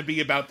is going to be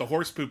about the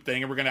horse poop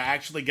thing, and we're going to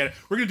actually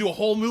we're going to do a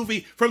whole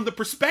movie from the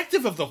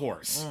perspective of the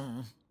horse.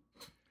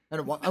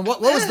 And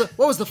what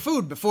was the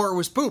food before it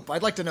was poop?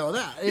 I'd like to know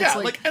that. It's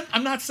like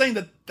I'm not saying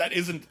that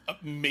isn't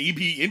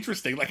maybe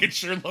interesting. Like I'd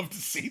sure love to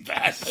see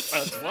that. That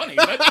sounds funny.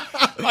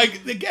 But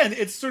like again,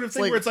 it's sort of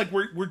thing where it's like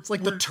we're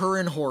the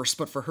Turin horse,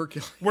 but for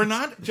Hercules. We're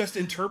not just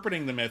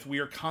interpreting the myth; we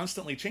are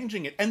constantly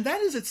changing it, and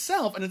that is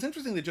itself. And it's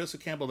interesting that Joseph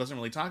Campbell doesn't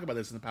really talk about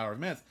this in The Power of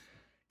Myth.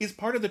 Is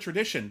part of the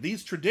tradition.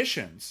 These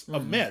traditions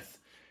of myth.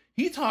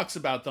 He talks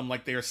about them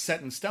like they are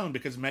set in stone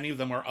because many of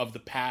them are of the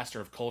past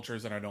or of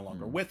cultures that are no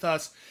longer with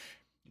us.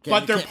 You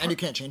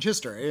can't change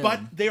history.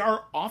 But they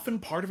are often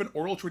part of an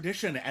oral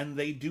tradition, and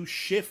they do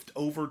shift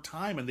over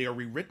time, and they are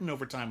rewritten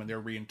over time, and they're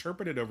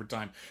reinterpreted over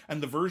time.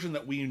 And the version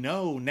that we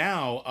know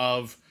now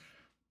of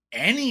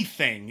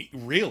anything,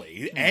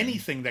 really,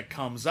 anything that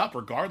comes up,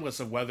 regardless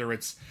of whether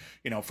it's,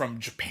 from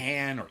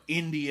Japan or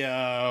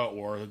India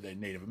or the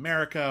Native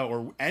America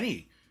or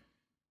any,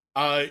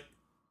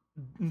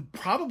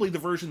 probably the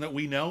version that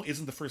we know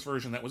isn't the first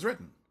version that was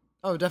written.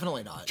 Oh,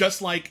 definitely not.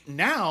 Just like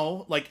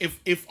now, like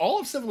if all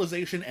of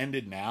civilization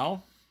ended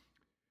now,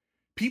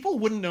 people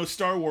wouldn't know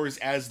Star Wars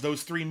as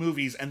those 3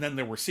 movies and then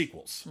there were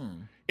sequels.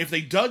 If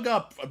they dug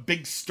up a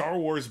big Star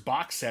Wars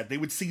box set, they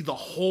would see the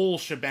whole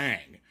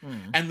shebang.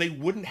 And they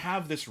wouldn't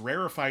have this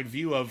rarefied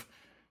view of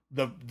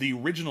the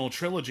original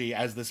trilogy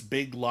as this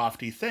big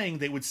lofty thing.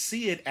 They would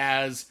see it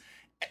as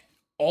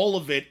all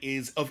of it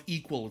is of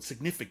equal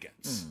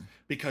significance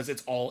because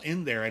it's all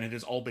in there and it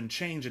has all been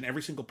changed, and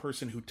every single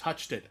person who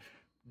touched it,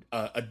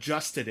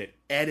 adjusted it,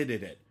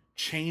 edited it,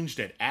 changed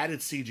it, added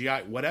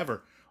CGI,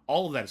 whatever,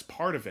 all of that is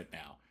part of it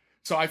now.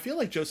 So I feel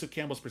like Joseph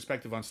Campbell's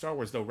perspective on Star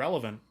Wars, though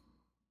relevant,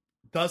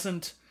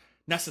 doesn't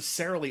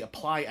necessarily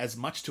apply as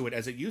much to it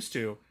as it used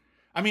to.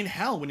 I mean,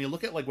 hell, when you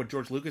look at like what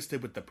George Lucas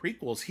did with the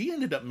prequels, he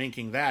ended up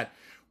making that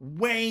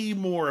way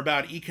more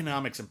about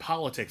economics and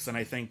politics than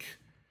I think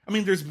I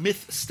mean, there's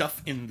myth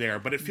stuff in there,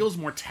 but it feels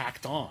more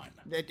tacked on.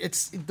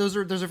 Those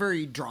are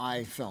very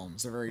dry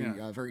films. They're very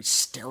very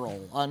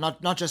sterile.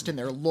 Not just in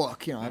their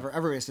look. You know,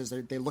 everybody says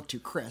they look too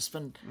crisp,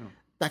 and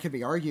that could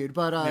be argued.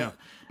 But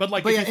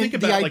if you think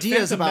about the it,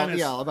 ideas like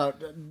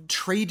about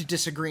trade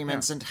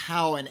disagreements and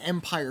how an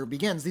empire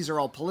begins, these are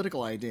all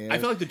political ideas. I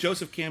feel like the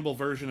Joseph Campbell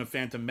version of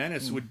Phantom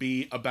Menace would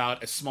be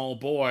about a small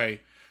boy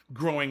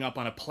growing up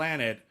on a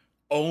planet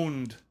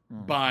owned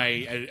by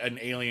an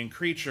alien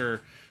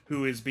creature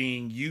who is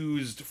being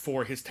used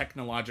for his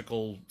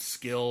technological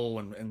skill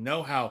and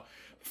know-how,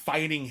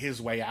 fighting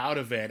his way out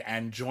of it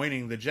and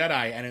joining the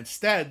Jedi. And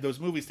instead, those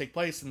movies take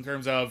place in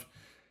terms of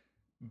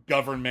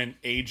government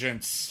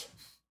agents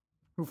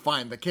who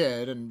find the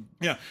kid. And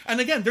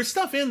again, there's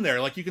stuff in there.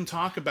 Like, you can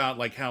talk about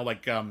like how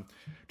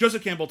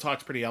Joseph Campbell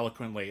talks pretty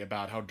eloquently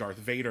about how Darth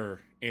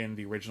Vader in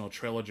the original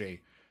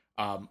trilogy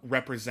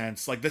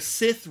represents, like, the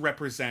Sith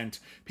represent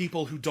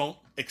people who don't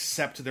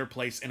accept their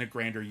place in a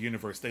grander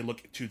universe. They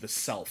look to the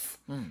self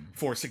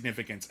for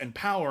significance and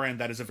power, and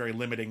that is a very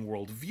limiting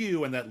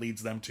worldview, and that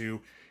leads them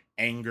to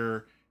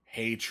anger,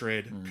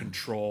 hatred,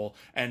 control,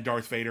 and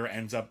Darth Vader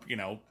ends up,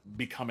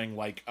 becoming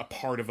like a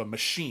part of a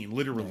machine,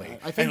 literally,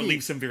 and it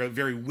leaves him very,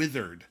 very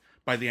withered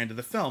by the end of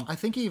the film. I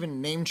think he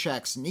even name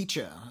checks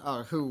Nietzsche,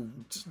 who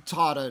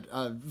taught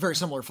a very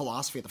similar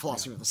philosophy, the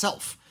philosophy of the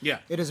self. Yeah.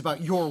 It is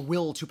about your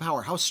will to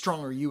power. How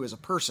strong are you as a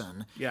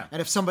person? Yeah.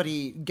 And if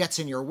somebody gets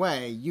in your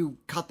way, you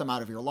cut them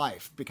out of your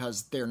life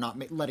because they're not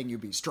letting you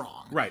be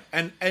strong. Right.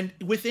 And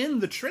within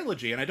the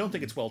trilogy, and I don't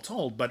think it's well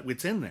told, but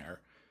it's in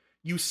there,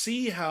 you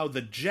see how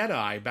the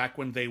Jedi, back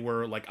when they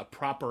were like a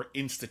proper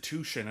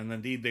institution, and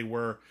indeed they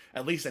were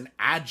at least an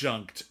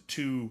adjunct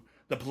to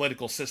the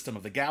political system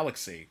of the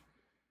galaxy,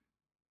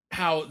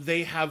 how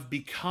they have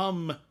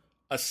become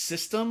a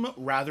system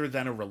rather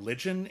than a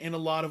religion in a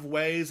lot of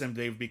ways, and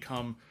they've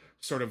become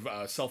sort of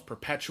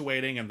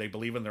self-perpetuating, and they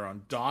believe in their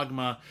own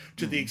dogma,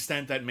 to the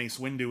extent that Mace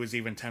Windu is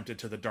even tempted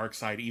to the dark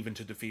side, even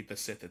to defeat the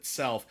Sith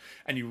itself,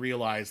 and you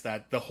realize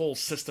that the whole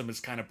system is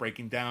kind of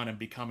breaking down and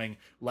becoming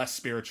less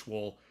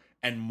spiritual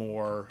and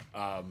more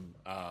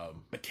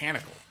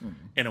mechanical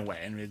in a way,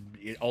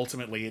 and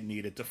ultimately it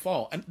needed to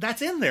fall, and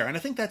that's in there, and I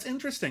think that's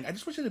interesting. I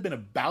just wish it had been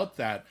about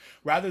that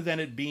rather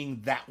than it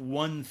being that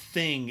one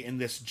thing in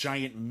this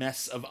giant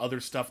mess of other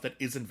stuff that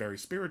isn't very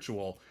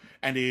spiritual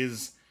and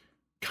is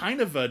kind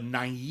of a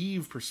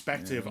naive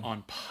perspective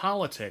on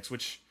politics,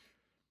 which,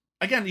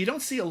 again, you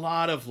don't see a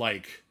lot of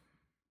like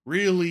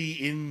really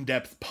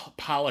in-depth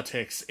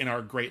politics in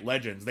our great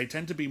legends. They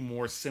tend to be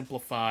more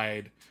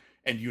simplified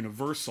and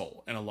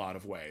universal in a lot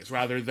of ways,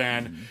 rather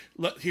than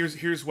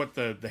here's what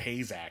the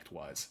Hayes Act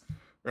was,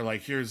 or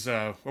like here's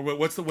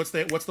what's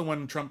the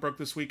one Trump broke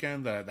this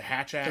weekend, the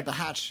Hatch Act. The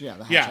Hatch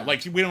Act.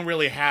 Like, we don't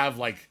really have,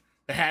 like,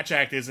 the Hatch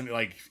Act isn't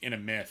like in a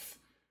myth.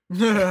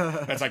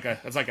 that's like a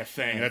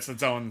thing. That's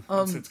its own.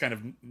 It's kind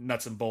of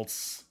nuts and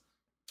bolts,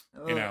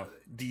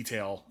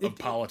 detail of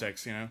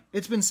politics.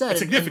 It's been said.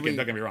 It's significant.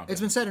 Don't get me wrong.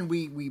 It's been said, and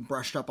we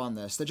brushed up on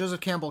this, that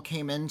Joseph Campbell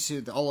came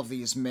into all of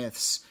these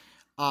myths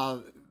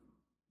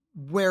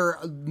where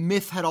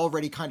myth had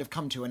already kind of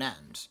come to an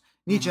end.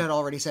 Nietzsche had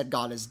already said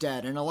God is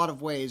dead. In a lot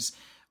of ways,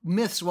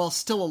 myths, while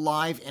still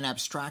alive in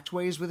abstract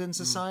ways within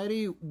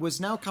society,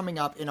 was now coming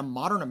up in a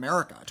modern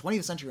America,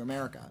 20th century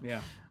America,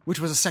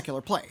 which was a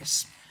secular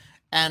place.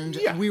 And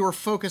we were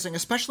focusing,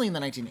 especially in the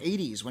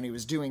 1980s, when he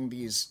was doing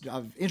these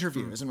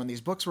interviews and when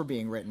these books were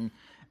being written,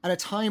 at a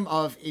time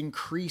of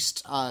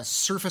increased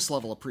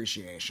surface-level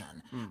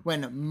appreciation,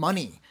 when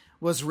money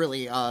was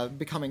really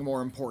becoming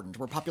more important,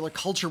 where popular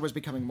culture was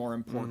becoming more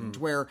important,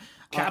 where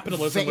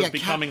capitalism was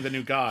becoming the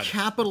new god.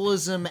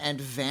 Capitalism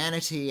and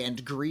vanity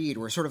and greed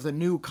were sort of the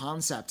new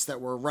concepts that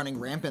were running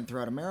rampant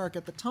throughout America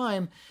at the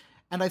time.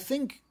 And I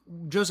think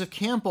Joseph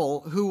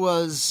Campbell, who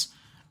was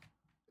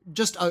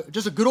just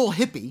a good old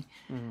hippie,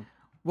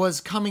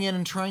 was coming in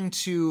and trying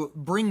to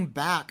bring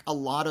back a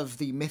lot of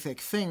the mythic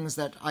things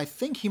that I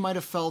think he might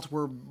have felt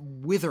were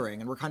withering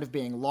and were kind of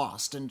being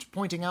lost, and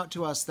pointing out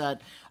to us that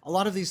a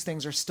lot of these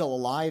things are still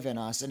alive in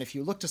us. And if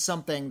you look to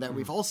something that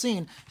we've all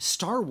seen,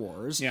 Star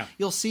Wars,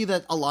 you'll see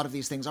that a lot of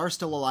these things are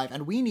still alive,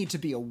 and we need to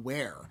be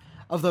aware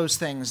of those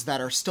things that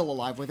are still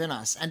alive within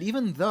us. And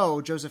even though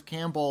Joseph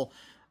Campbell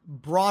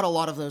brought a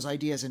lot of those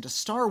ideas into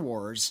Star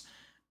Wars,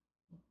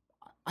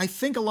 I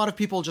think a lot of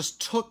people just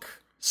took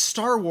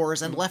Star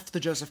Wars and left the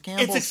Joseph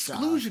Campbell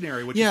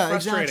exclusionary, which is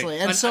frustrating. Exactly.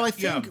 And so I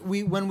think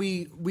when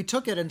we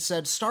took it and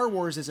said Star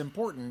Wars is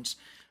important,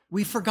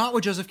 we forgot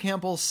what Joseph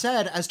Campbell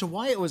said as to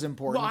why it was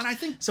important. Well, and I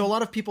think so a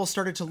lot of people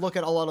started to look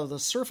at a lot of the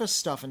surface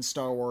stuff in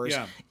Star Wars,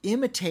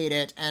 imitate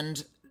it,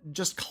 and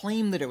just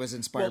claim that it was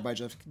inspired by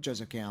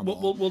Joseph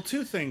Campbell. Well,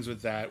 two things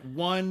with that.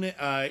 One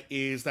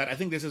is that I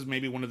think this is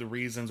maybe one of the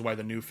reasons why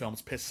the new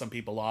films piss some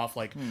people off.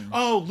 Like,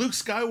 oh, Luke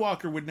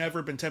Skywalker would never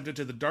have been tempted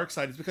to the dark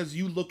side. It's because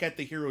you look at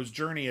the hero's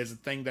journey as a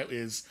thing that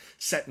is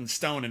set in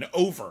stone and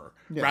over,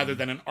 rather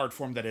than an art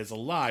form that is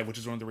alive, which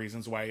is one of the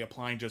reasons why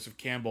applying Joseph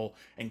Campbell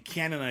and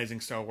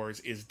canonizing Star Wars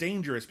is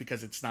dangerous,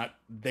 because it's not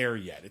there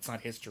yet. It's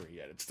not history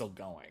yet. It's still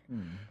going.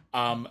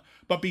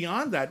 But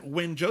beyond that,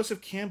 when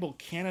Joseph Campbell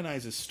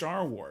canonizes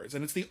Star Wars,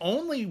 and it's the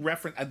only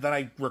reference that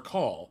I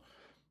recall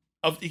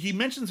of, he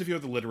mentions a few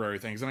of the literary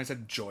things, and I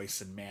said Joyce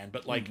and Mann,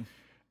 but like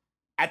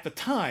at the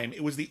time,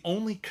 it was the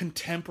only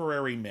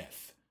contemporary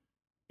myth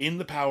in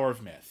The Power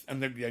of Myth,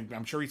 and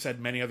I'm sure he said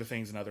many other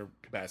things in other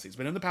capacities,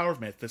 but in The Power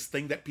of Myth, this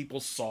thing that people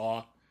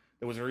saw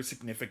that was very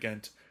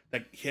significant,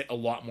 that hit a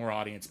lot more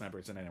audience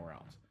members than anywhere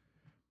else.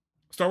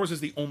 Star Wars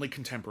is the only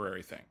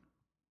contemporary thing.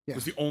 It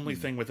was the only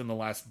thing within the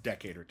last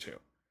decade or two.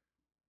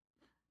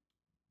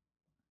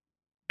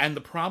 And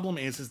the problem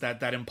is that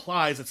that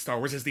implies that Star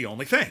Wars is the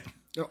only thing.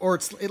 Or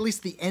it's at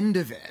least the end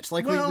of it.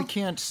 Like, we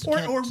can't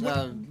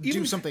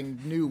do something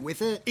new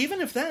with it.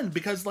 Even if then,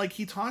 because like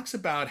he talks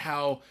about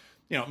how,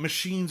 you know,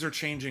 machines are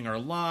changing our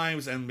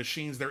lives, and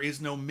machines, there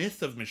is no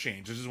myth of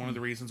machines. This is one of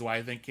the reasons why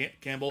I think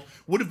Campbell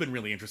would have been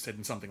really interested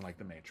in something like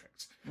The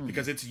Matrix.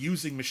 Because it's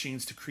using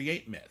machines to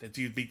create myth.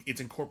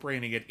 It's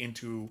incorporating it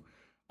into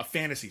a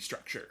fantasy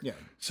structure. Yeah.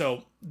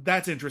 So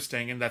that's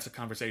interesting, and that's a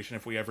conversation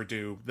if we ever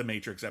do The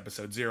Matrix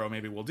Episode 0,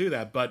 maybe we'll do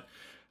that. But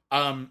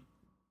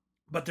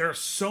there are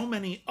so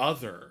many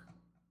other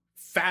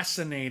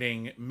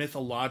fascinating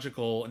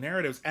mythological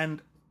narratives,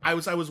 and I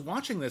was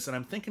watching this and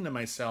I'm thinking to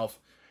myself,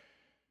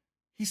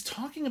 he's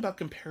talking about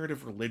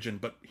comparative religion,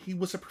 but he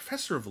was a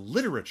professor of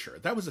literature.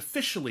 That was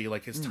officially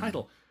like his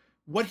title.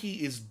 What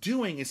he is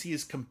doing is he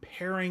is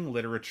comparing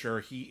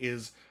literature. He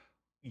is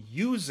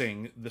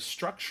using the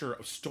structure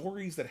of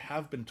stories that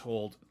have been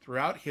told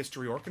throughout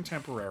history or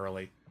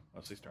contemporarily,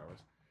 mostly Star Wars,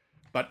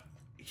 but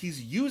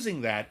he's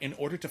using that in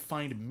order to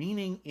find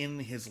meaning in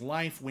his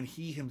life when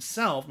he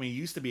himself, I mean, he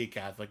used to be a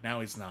Catholic, now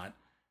he's not.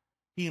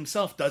 He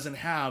himself doesn't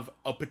have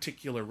a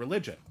particular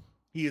religion.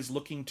 He is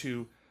looking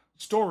to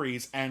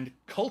stories and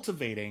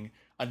cultivating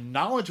a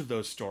knowledge of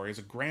those stories,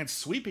 a grand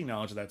sweeping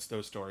knowledge of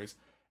those stories,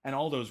 and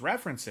all those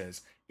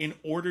references, in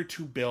order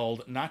to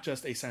build not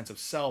just a sense of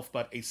self,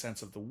 but a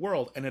sense of the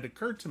world. And it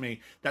occurred to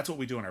me, that's what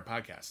we do in our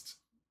podcasts.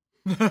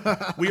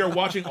 We are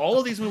watching all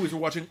of these movies, we're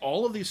watching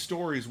all of these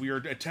stories, we are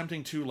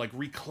attempting to like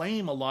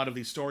reclaim a lot of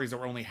these stories that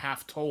were only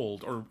half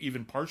told, or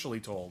even partially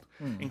told,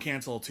 and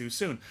cancel too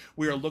soon.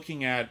 We are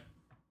looking at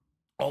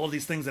all of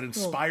these things that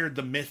inspired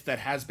the myth that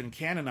has been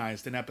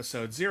canonized in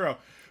Episode 0.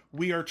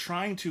 We are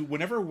trying to,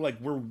 whenever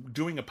like we're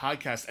doing a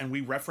podcast and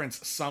we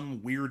reference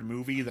some weird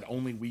movie that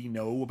only we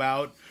know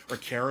about or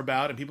care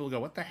about, and people go,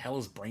 what the hell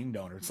is Brain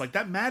Donor? It's like,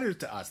 that matters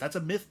to us. That's a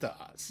myth to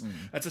us.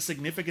 That's a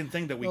significant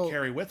thing that we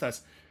carry with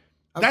us.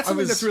 That's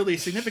something that's really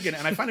significant,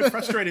 and I find it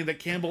frustrating that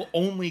Campbell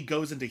only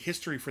goes into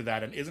history for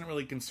that and isn't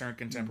really concerned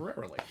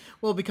contemporarily.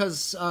 Well,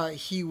 because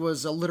he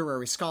was a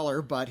literary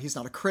scholar, but he's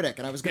not a critic,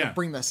 and I was going to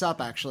bring this up,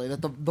 actually,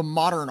 that the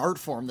modern art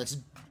form that's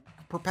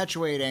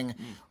perpetuating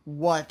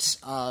what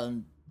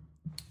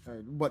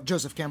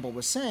Joseph Campbell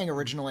was saying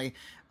originally,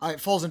 it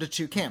falls into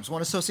two camps.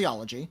 One is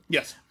sociology.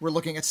 Yes. We're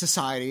looking at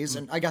societies,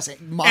 and I guess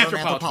modern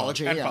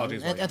anthropology.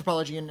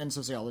 Anthropology and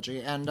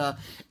sociology,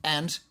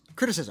 and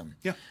criticism.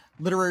 Yeah.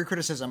 Literary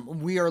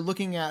criticism. We are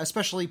looking at,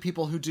 especially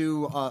people who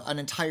do an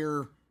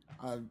entire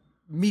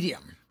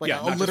medium, like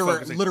a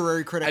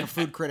literary critic, a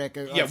food critic,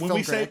 a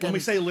film critic. When we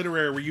say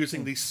literary, we're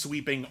using the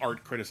sweeping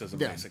art criticism,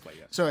 basically.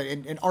 Yeah. So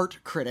an art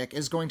critic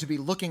is going to be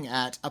looking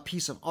at a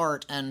piece of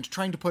art and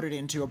trying to put it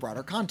into a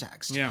broader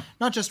context. Yeah.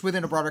 Not just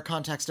within a broader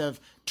context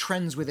of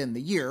trends within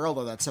the year,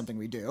 although that's something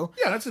we do.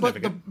 Yeah, that's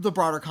significant. But the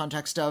broader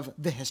context of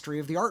the history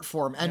of the art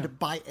form, and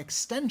by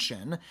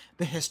extension,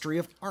 the history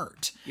of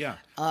art. Yeah.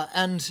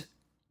 And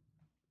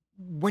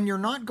when you're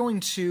not going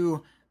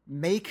to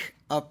make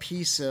a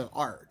piece of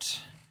art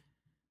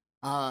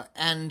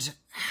and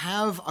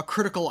have a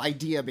critical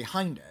idea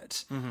behind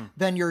it,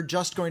 then you're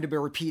just going to be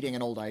repeating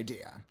an old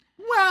idea.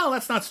 Well,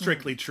 that's not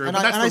strictly true, but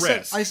that's the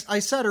risk. I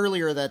said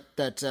earlier that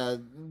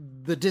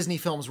the Disney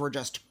films were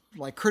just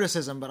like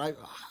criticism, but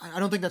I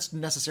don't think that's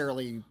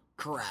necessarily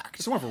correct.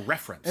 It's more of a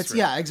reference. It's really.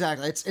 Yeah,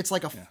 exactly. It's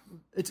like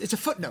it's a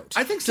footnote.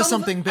 I think to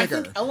something bigger.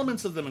 I think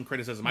elements of them in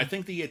criticism. I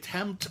think the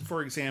attempt,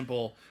 for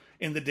example,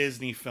 in the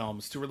Disney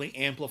films to really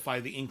amplify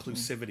the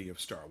inclusivity of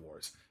Star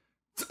Wars,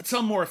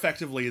 some more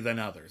effectively than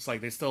others.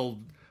 Like, they still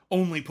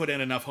only put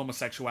in enough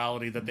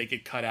homosexuality that they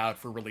could cut out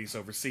for release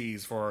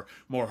overseas for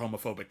more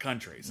homophobic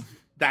countries.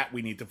 That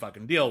we need to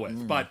fucking deal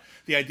with. But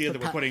the idea that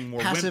we're putting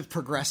more passive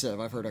progressive,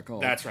 I've heard it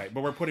called. That's right.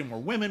 But we're putting more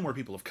women, more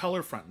people of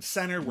color front and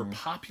center. We're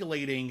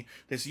populating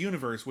this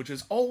universe, which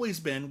has always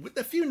been, with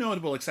a few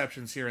notable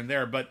exceptions here and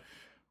there, but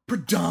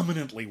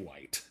predominantly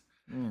white.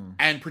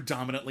 And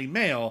predominantly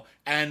male,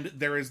 and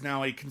there is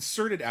now a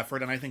concerted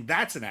effort, and I think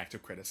that's an act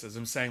of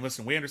criticism, saying,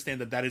 listen, we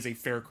understand that is a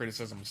fair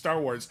criticism of Star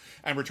Wars,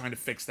 and we're trying to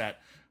fix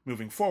that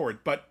moving forward.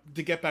 But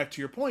to get back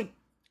to your point,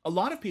 a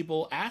lot of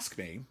people ask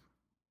me,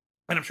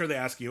 and I'm sure they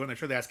ask you, and I'm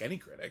sure they ask any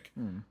critic,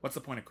 what's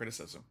the point of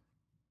criticism?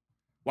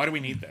 Why do we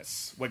need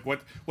this? Like,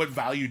 what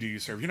value do you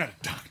serve? You're not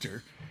a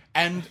doctor.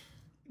 And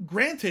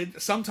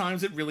granted,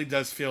 sometimes it really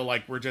does feel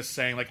like we're just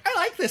saying, like, I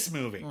like this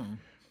movie.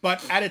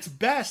 But at its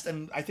best,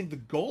 and I think the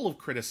goal of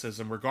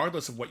criticism,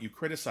 regardless of what you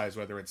criticize,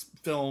 whether it's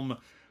film,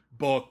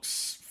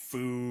 books,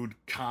 food,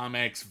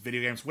 comics,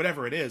 video games,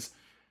 whatever it is,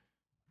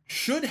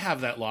 should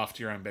have that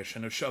loftier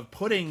ambition of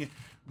putting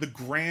the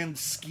grand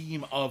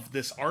scheme of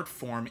this art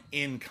form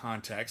in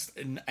context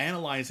and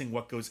analyzing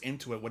what goes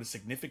into it, what is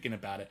significant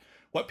about it,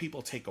 what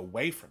people take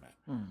away from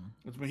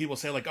it. When people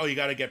say, like, oh, you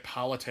got to get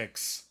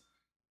politics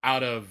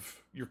out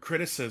of your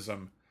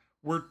criticism,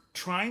 we're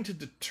trying to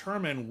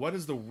determine what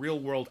is the real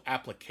world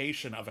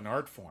application of an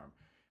art form.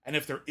 And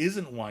if there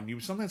isn't one, you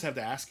sometimes have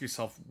to ask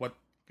yourself, what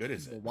good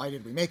is it? Why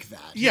did we make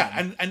that?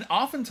 Yeah, and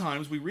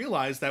oftentimes we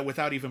realize that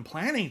without even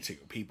planning to,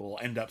 people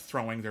end up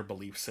throwing their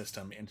belief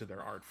system into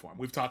their art form.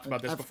 We've talked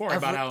about this before,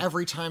 about how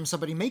every time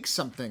somebody makes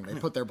something, they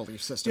put their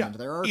belief system into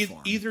their art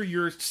form. Either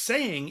you're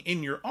saying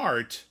in your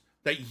art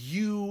that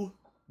you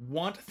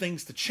want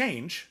things to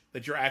change,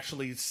 that you're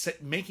actually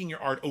making your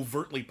art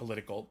overtly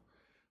political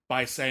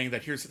by saying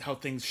that here's how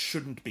things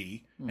shouldn't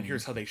be, and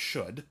here's how they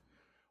should.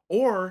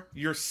 Or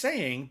you're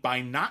saying,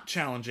 by not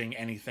challenging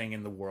anything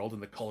in the world, in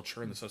the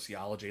culture, in the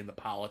sociology, in the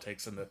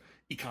politics, in the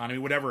economy,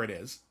 whatever it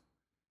is,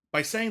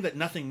 by saying that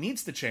nothing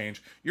needs to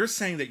change, you're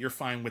saying that you're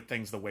fine with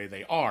things the way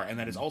they are, and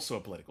that is also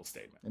a political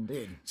statement.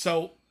 Indeed.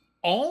 So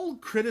all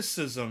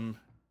criticism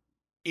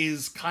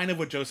is kind of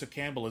what Joseph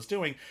Campbell is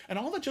doing, and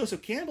all that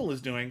Joseph Campbell is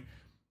doing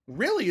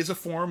really is a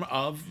form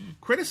of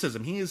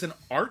criticism. He is an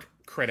art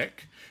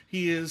critic.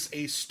 He is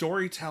a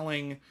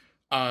storytelling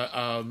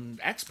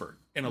expert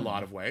in a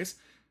lot of ways.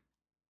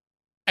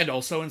 And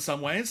also, in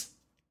some ways,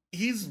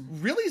 he's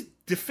really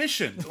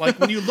deficient. Like,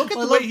 when you look at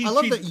the way he... I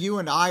love that you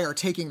and I are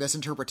taking this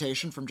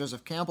interpretation from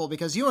Joseph Campbell,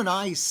 because you and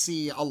I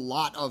see a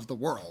lot of the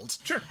world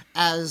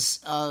as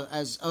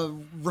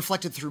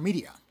reflected through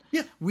media.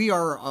 Yeah. We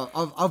are,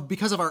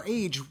 because of our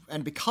age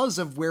and because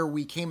of where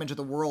we came into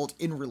the world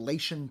in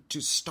relation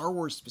to Star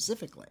Wars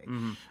specifically,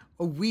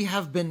 we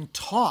have been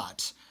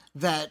taught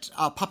that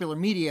popular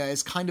media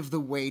is kind of the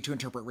way to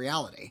interpret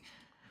reality.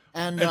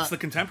 And it's the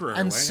contemporary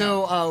and way.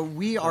 So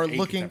we are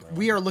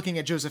looking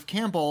at Joseph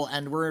Campbell,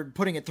 and we're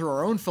putting it through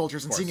our own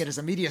filters and seeing it as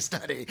a media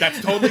study.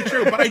 That's totally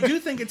true. But I do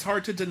think it's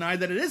hard to deny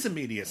that it is a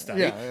media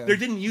study. Yeah. There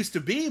didn't used to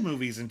be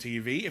movies and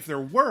TV. If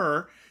there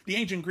were, the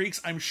ancient Greeks,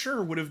 I'm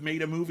sure, would have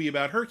made a movie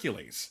about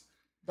Hercules.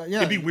 But yeah,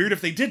 it'd be weird if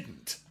they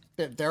didn't.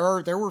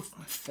 There were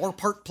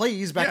 4-part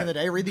plays back in the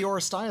day. Read the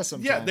Oresteia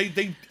sometime.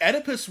 Yeah,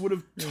 Oedipus would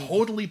have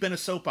totally been a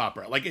soap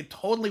opera. Like, it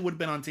totally would have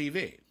been on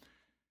TV.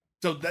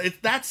 So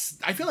that's,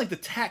 I feel like the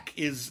tech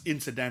is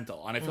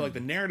incidental, and I feel like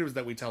the narratives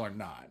that we tell are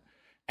not.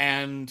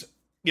 And,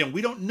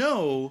 we don't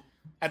know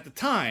at the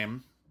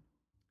time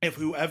if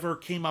whoever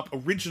came up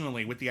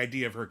originally with the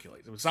idea of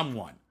Hercules, it was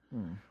someone,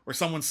 or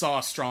someone saw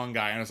a strong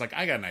guy and was like,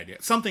 I got an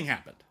idea. Something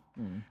happened.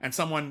 And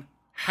someone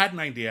had an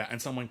idea,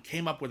 and someone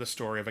came up with a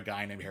story of a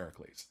guy named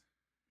Heracles.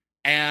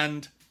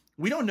 And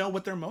we don't know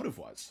what their motive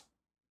was.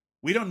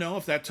 We don't know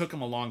if that took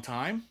them a long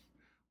time.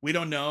 We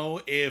don't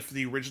know if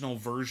the original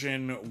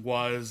version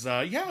was,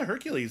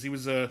 Hercules. He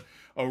was a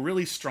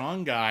really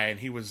strong guy, and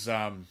he was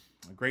a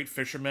great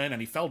fisherman, and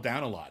he fell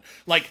down a lot.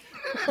 Like,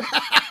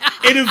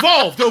 it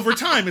evolved over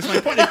time, is my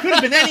point. It could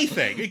have been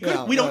anything.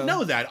 We don't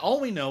know that.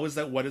 All we know is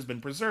that what has been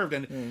preserved.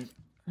 And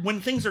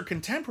when things are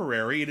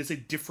contemporary, it is a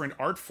different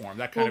art form,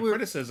 that kind of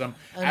criticism,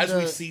 as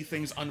we see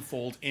things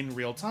unfold in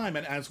real time,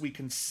 and as we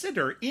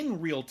consider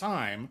in real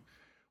time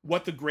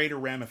what the greater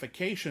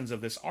ramifications of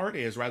this art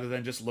is, rather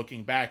than just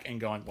looking back and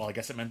going, well, I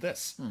guess it meant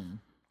this.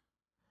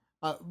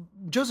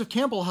 Joseph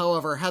Campbell,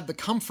 however, had the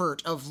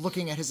comfort of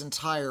looking at his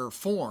entire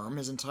form,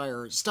 his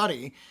entire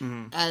study,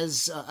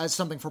 as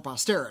something for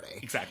posterity.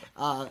 Exactly.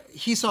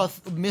 He saw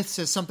myths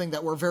as something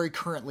that were very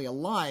currently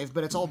alive,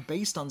 but it's all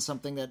based on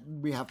something that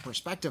we have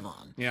perspective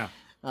on. Yeah.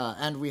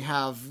 And we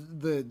have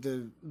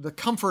the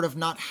comfort of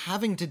not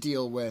having to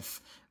deal with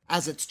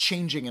as it's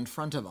changing in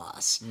front of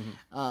us.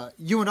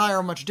 You and I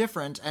are much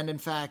different, and in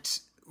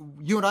fact,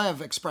 you and I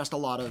have expressed a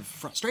lot of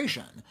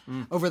frustration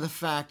over the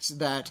fact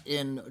that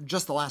in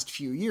just the last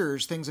few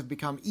years, things have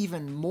become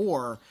even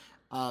more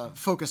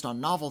focused on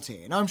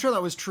novelty. Now, I'm sure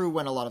that was true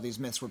when a lot of these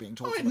myths were being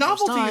told for the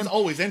first time. Novelty is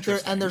always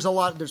interesting. And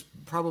there's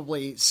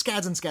probably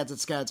scads and scads and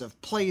scads of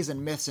plays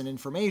and myths and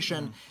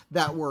information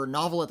that were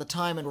novel at the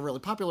time and were really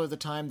popular at the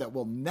time that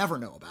we'll never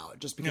know about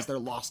just because they're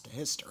lost to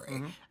history.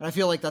 And I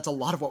feel like that's a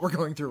lot of what we're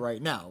going through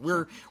right now.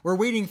 We're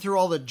wading through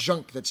all the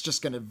junk that's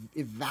just going to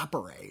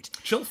evaporate.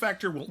 Chill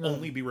Factor will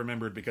only be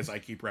remembered because I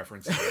keep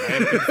referencing it. I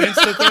am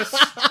convinced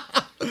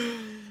that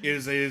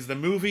this is the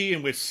movie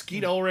in which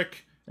Skeet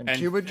Ulrich and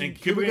Cuba Gooding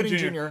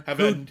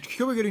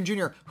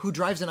Jr. who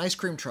drives an ice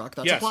cream truck.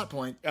 That's a plot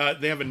point.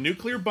 They have a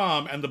nuclear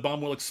bomb, and the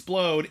bomb will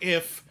explode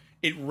if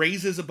it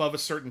raises above a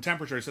certain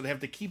temperature. So they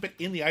have to keep it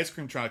in the ice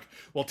cream truck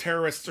while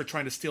terrorists are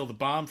trying to steal the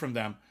bomb from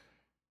them.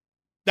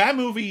 That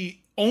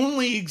movie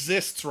only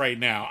exists right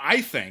now,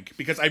 I think,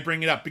 because I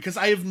bring it up, because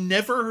I have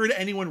never heard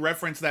anyone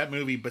reference that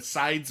movie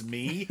besides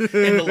me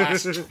in the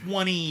last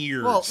 20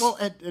 years. Well,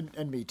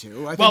 and me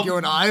too. I think you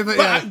and I, but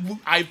yeah.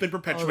 I've been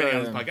perpetuating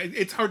on this podcast.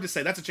 It's hard to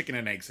say. That's a chicken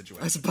and egg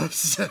situation. I suppose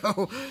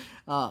so.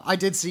 I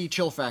did see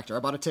Chill Factor. I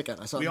bought a ticket.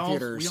 I saw it in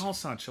theaters. We all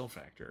saw Chill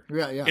Factor.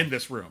 Yeah. In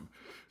this room.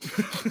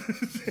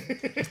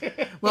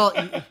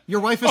 Well,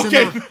 your wife is in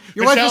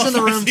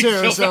the room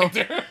too.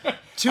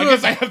 So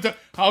I have to.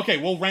 Okay,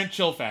 we'll rent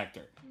Chill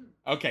Factor.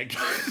 Okay,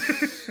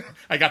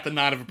 I got the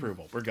nod of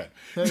approval. We're good.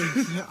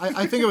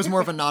 I think it was more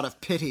of a nod of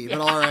pity,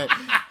 but all right.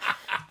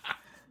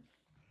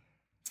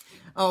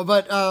 Oh,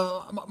 but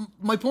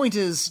my point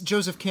is,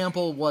 Joseph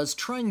Campbell was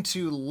trying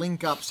to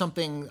link up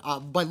something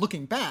by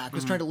looking back.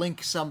 Was trying to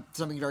link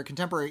something very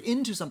contemporary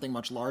into something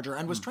much larger,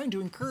 and was trying to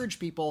encourage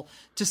people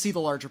to see the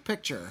larger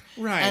picture.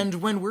 Right. And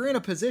when we're in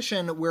a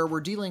position where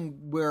we're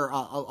dealing, where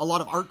a lot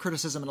of art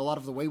criticism and a lot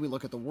of the way we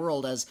look at the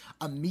world as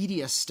a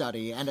media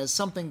study and as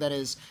something that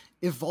is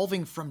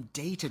evolving from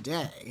day to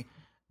day,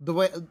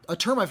 a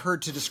term I've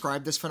heard to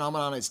describe this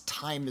phenomenon is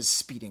time is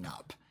speeding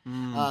up.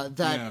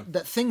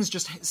 That things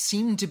just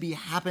seem to be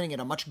happening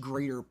at a much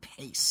greater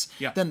pace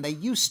than they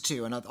used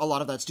to, and a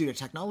lot of that's due to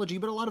technology,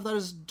 but a lot of that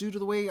is due to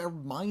the way our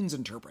minds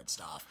interpret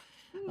stuff.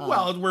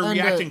 Well, we're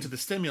reacting to the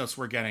stimulus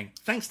we're getting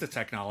thanks to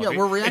technology. Yeah,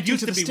 we're reacting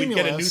to the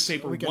stimulus. It used to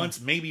be we'd get a newspaper once,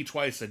 maybe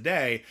twice a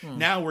day.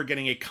 Now we're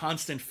getting a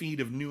constant feed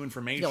of new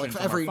information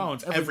from our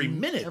phones every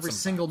minute, every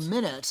single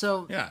minute.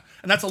 So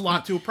and that's a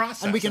lot to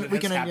process. And we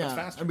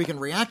can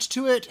react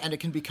to it, and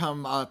it can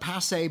become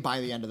passé by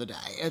the end of the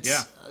day.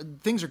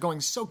 Things are going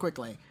so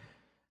quickly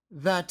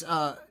that.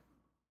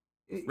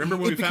 Remember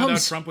when we found out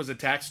Trump was a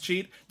tax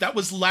cheat? That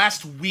was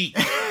last week.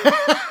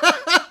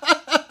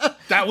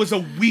 That was a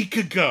week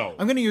ago.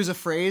 I'm going to use a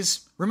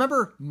phrase.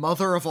 Remember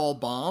Mother of All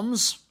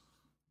Bombs?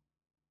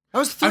 That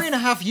was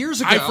 3.5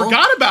 years ago. I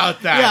forgot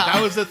about that. Yeah.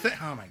 That was the thing.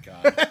 Oh, my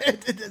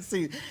God.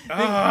 See,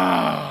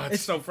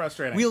 it's so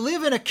frustrating. We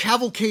live in a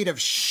cavalcade of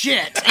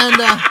shit. And,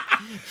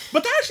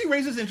 but that actually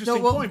raises an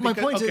interesting point. My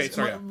point is,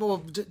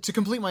 to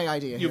complete my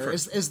idea here,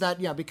 is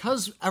that,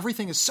 because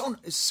everything is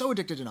so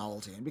addicted to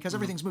novelty, and because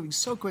everything's moving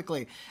so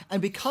quickly,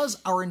 and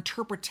because our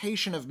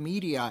interpretation of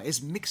media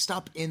is mixed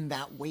up in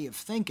that way of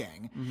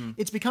thinking,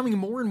 it's becoming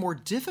more and more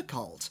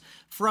difficult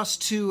for us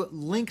to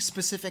link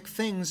specific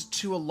things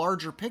to a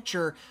larger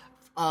picture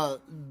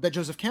that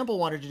Joseph Campbell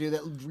wanted to do,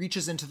 that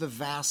reaches into the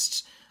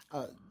vast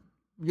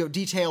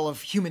detail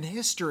of human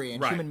history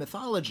and human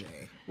mythology.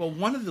 Well,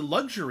 one of the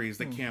luxuries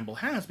that Campbell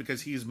has,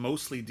 because he's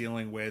mostly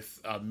dealing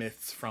with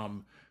myths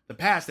from the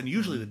past, and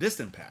usually the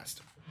distant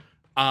past,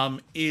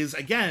 is,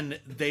 again,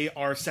 they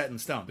are set in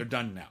stone. They're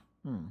done now.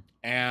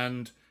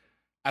 And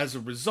as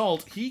a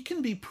result, he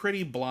can be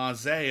pretty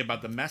blasé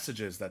about the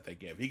messages that they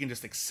give. He can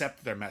just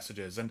accept their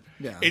messages. And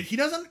he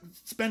doesn't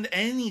spend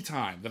any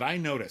time, that I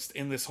noticed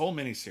in this whole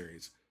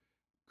miniseries,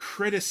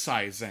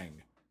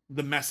 criticizing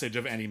the message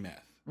of any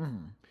myth.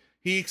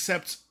 He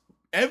accepts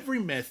every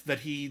myth that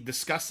he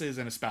discusses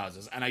and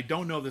espouses. And I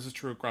don't know if this is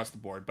true across the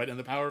board, but in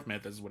The Power of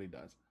Myth, this is what he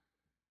does.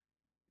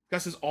 He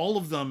discusses all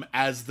of them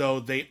as though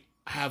they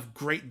have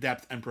great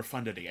depth and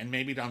profundity. And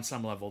maybe on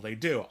some level they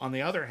do. On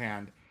the other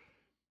hand,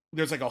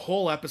 there's like a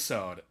whole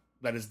episode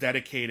that is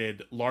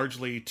dedicated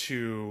largely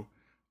to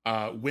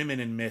women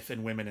in myth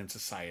and women in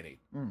society.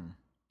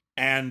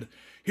 And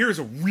here's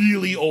a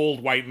really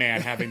old white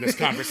man having this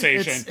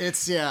conversation.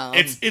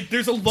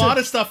 There's a lot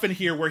of stuff in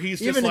here where he's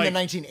just even in the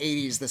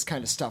 1980s, this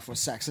kind of stuff was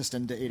sexist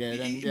and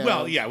dated. And,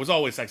 it was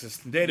always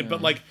sexist and dated.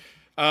 But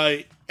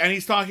and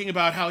he's talking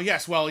about how,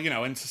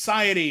 in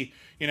society,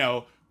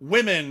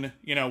 women,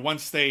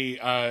 once they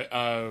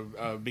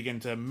begin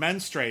to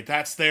menstruate,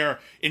 that's their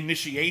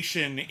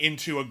initiation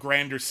into a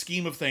grander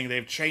scheme of things.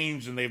 They've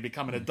changed and they've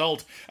become an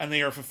adult, and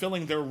they are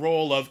fulfilling their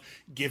role of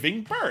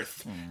giving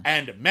birth.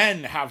 And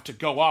men have to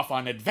go off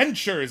on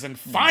adventures and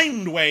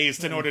find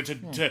ways in order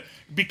to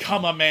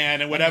become a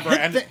man and whatever.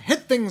 And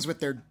hit things with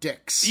their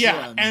dicks.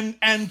 Yeah.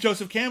 And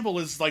Joseph Campbell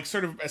is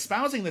sort of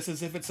espousing this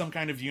as if it's some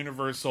kind of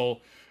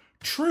universal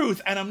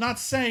truth. And I'm not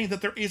saying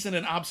that there isn't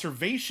an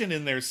observation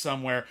in there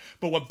somewhere,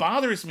 but what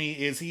bothers me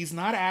is he's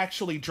not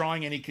actually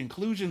drawing any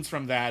conclusions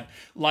from that.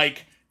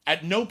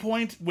 At no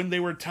point when they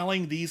were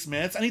telling these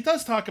myths, and he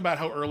does talk about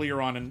how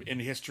earlier on in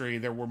history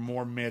there were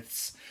more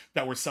myths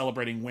that were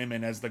celebrating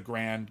women as the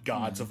grand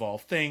gods of all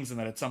things, and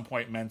that at some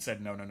point men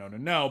said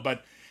no,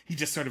 but he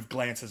just sort of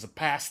glances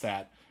past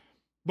that.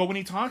 But when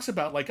he talks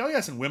about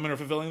and women are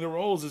fulfilling their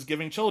roles as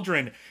giving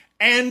children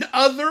and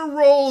other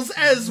roles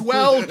as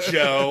well,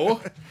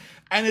 Joe.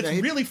 And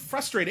it's really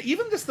frustrating.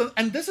 Even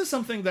and this is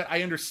something that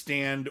I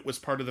understand was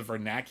part of the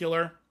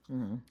vernacular.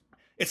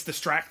 It's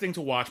distracting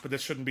to watch, but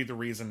this shouldn't be the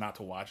reason not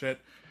to watch it.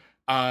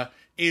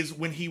 Is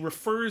when he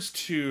refers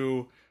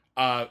to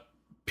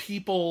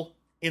people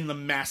in the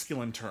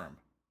masculine term.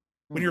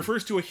 When he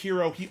refers to a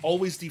hero, he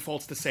always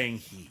defaults to saying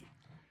he.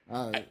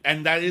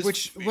 And that is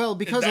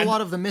because a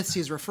lot of the myths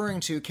he's referring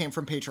to came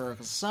from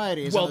patriarchal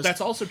societies. Well,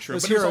 that's also true.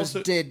 Those but heroes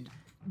did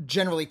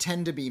generally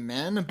tend to be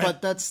men,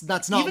 but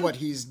that's not what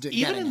he's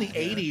even in the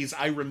getting at here. 80s.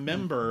 I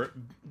remember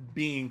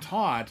being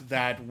taught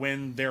that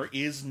when there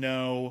is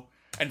no,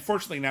 and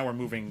fortunately now we're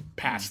moving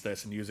past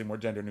this and using more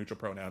gender neutral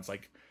pronouns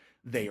like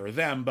they or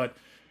them, but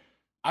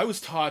I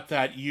was taught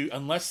that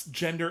unless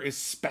gender is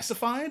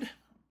specified,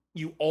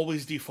 you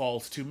always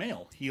default to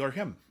male, he or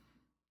him.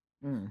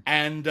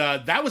 And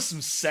that was some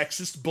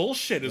sexist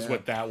bullshit is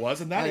what that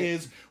was. And that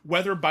is,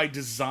 whether by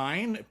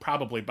design,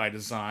 probably by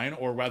design,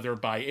 or whether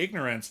by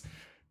ignorance,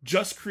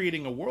 just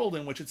creating a world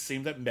in which it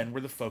seemed that men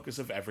were the focus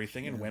of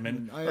everything and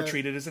women are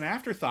treated as an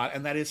afterthought.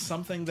 And that is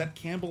something that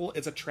Campbell,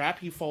 is a trap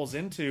he falls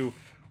into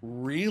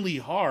really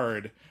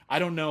hard. I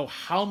don't know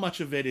how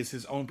much of it is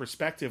his own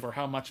perspective or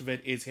how much of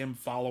it is him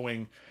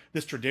following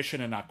this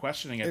tradition and not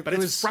questioning it. But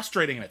it's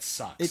frustrating and it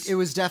sucks. It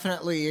was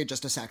definitely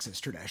just a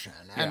sexist tradition.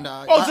 Yeah. And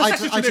it's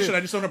a sexist tradition.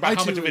 I just don't know about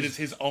how much of it is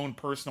his own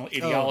personal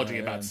ideology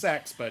about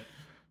sex. But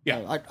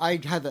yeah, I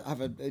have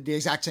the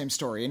exact same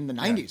story in the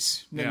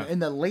 90s. In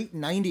the late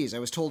 90s, I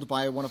was told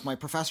by one of my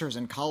professors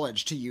in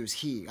college to use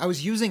he. I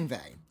was using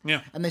they.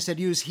 Yeah. And they said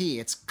use he.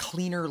 It's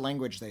cleaner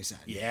language, they said.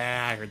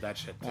 Yeah, I heard that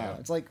shit too.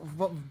 It's like,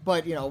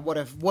 but what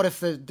if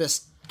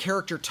this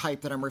character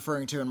type that I'm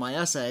referring to in my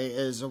essay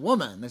is a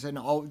woman? They said,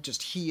 no,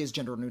 just he is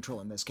gender neutral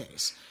in this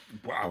case.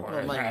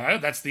 Wow,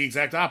 that's the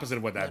exact opposite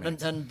of what that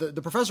means. And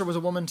the professor was a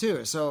woman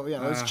too, so it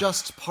was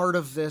just part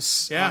of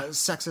this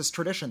sexist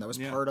tradition that was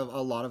part of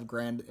a lot of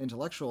grand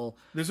intellectual.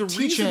 There's a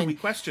teaching. reason we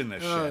question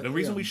this shit. The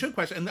reason we should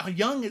question. And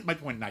Young, my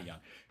point, not Young.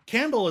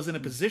 Campbell is in a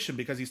position,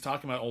 because he's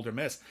talking about older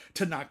myths,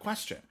 to not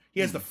question. He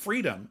has the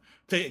freedom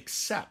to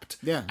accept.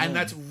 And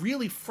that's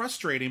really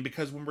frustrating,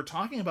 because when we're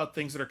talking about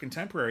things that are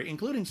contemporary,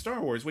 including Star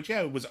Wars, which,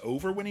 it was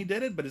over when he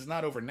did it, but is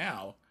not over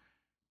now,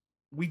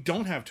 we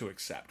don't have to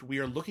accept. We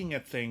are looking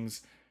at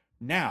things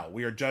now.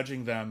 We are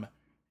judging them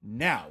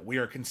now. We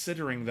are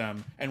considering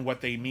them and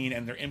what they mean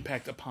and their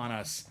impact upon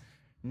us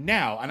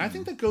now. And I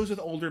think that goes with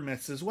older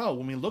myths as well.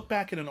 When we look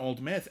back at an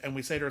old myth and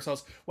we say to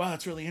ourselves, wow,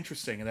 that's really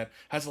interesting and that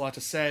has a lot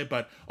to say,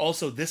 but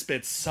also this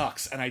bit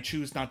sucks and I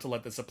choose not to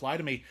let this apply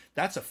to me,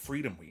 that's a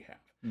freedom we have.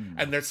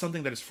 And there's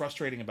something that is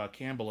frustrating about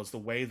Campbell, is the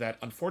way that,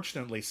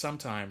 unfortunately,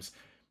 sometimes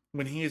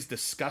when he is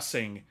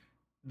discussing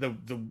the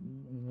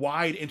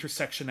wide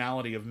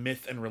intersectionality of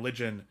myth and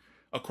religion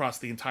across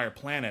the entire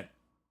planet,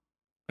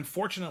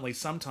 unfortunately,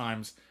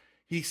 sometimes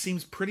he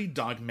seems pretty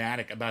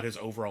dogmatic about his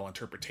overall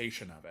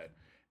interpretation of it.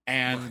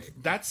 And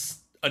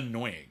that's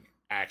annoying,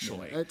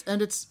 actually.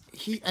 And it's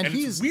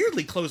he's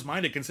weirdly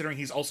closed-minded, considering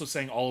he's also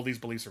saying all of these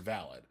beliefs are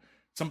valid.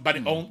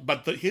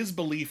 But his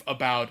belief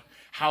about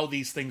how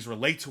these things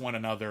relate to one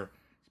another,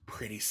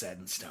 pretty set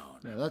in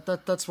stone.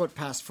 That's what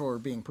passed for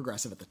being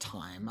progressive at the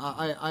time.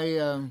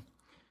 I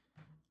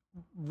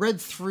read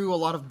through a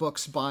lot of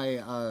books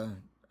by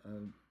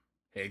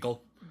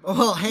Hegel.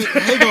 Well,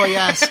 Hegel,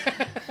 yes.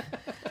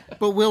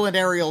 But Will and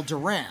Ariel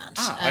Durant.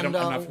 I'm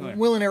not familiar.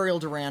 Will and Ariel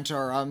Durant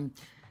are,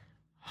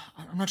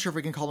 I'm not sure if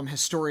we can call them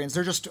historians.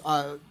 They're just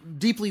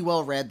deeply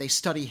well-read. They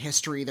study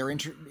history. They're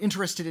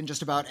interested in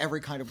just about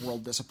every kind of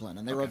world discipline.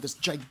 And they wrote this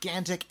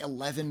gigantic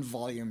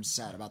 11-volume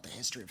set about the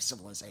history of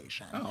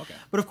civilization. Oh, okay.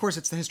 But of course,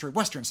 it's the history of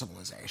Western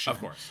civilization. Of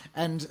course.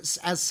 And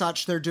as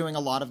such, they're doing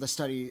a lot of the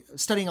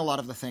studying a lot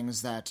of the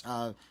things that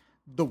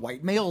the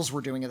white males were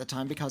doing at the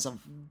time, because of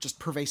just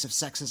pervasive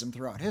sexism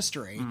throughout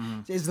history,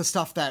 is the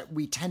stuff that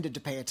we tended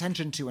to pay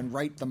attention to and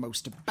write the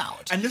most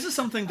about. And this is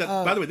something that,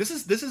 by the way, this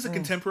is a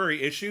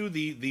contemporary issue.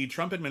 The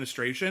Trump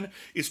administration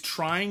is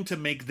trying to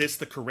make this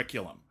the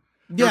curriculum.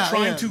 They're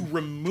trying to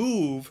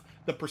remove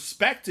the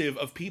perspective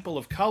of people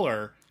of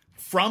color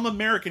from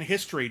American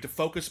history to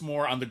focus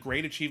more on the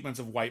great achievements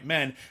of white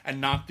men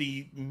and not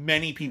the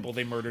many people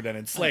they murdered and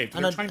enslaved.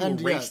 They're trying to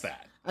erase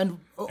that. And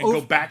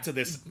go back to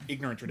this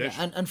ignorant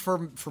tradition. And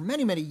for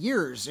many, many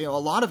years, a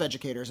lot of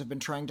educators have been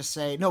trying to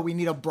say, no, we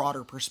need a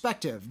broader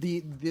perspective.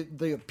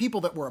 The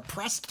people that were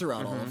oppressed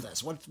throughout all of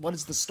this, what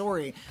is the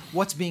story?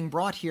 What's being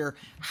brought here?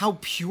 How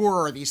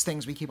pure are these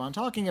things we keep on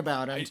talking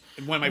about? And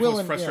one of my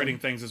most frustrating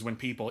things is when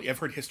people, I've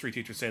heard history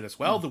teachers say this,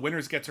 the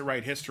winners get to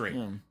write history.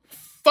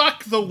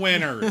 Fuck the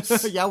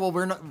winners. Yeah, well,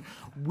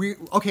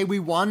 we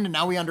won, and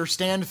now we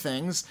understand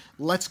things.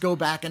 Let's go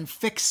back and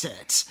fix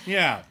it.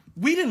 Yeah.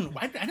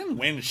 I didn't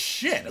win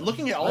shit.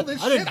 Looking at all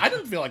this shit, I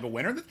didn't feel like a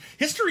winner.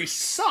 History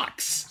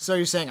sucks. So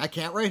you're saying I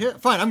can't write it?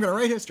 Fine, I'm going to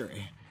write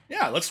history.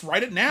 Yeah, let's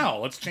write it now.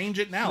 Let's change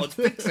it now. Let's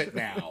fix it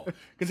now.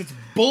 Because it's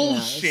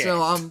bullshit.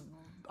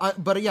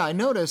 I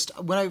noticed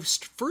when I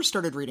first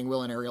started reading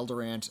Will and Ariel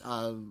Durant,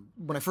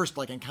 when I first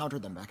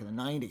encountered them back in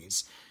the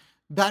 90s,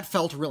 that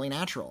felt really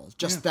natural.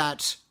 Just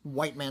that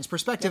white man's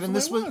perspective. And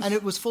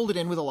it was folded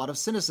in with a lot of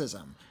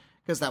cynicism,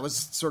 because that was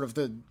sort of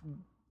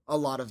a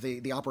lot of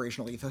the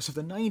operational ethos of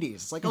the 90s.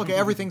 It's like, okay,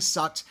 everything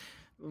sucked.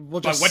 We'll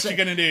just what you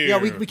gonna do? Yeah,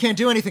 we can't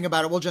do anything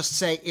about it. We'll just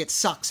say it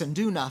sucks and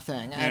do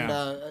nothing.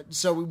 And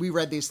so we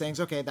read these things.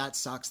 Okay, that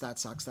sucks.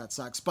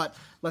 But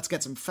let's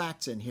get some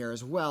facts in here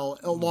as well,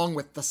 along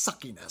with the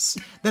suckiness.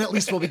 Then at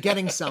least we'll be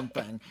getting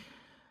something.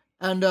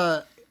 And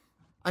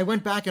I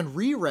went back and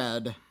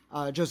reread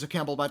Joseph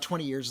Campbell about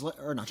 20 years,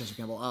 or not Joseph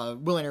Campbell,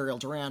 Will and Ariel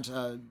Durant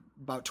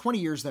about 20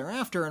 years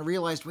thereafter, and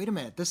realized, wait a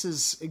minute, this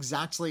is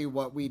exactly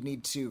what we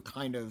need to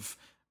kind of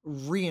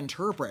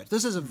reinterpret.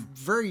 This is a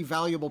very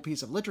valuable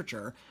piece of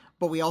literature,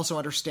 but we also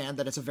understand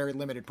that it's a very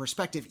limited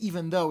perspective,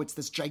 even though it's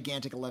this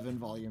gigantic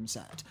 11-volume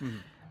set.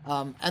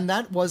 And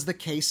that was the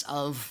case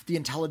of the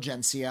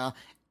intelligentsia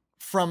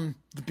from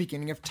the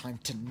beginning of time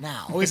to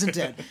now, isn't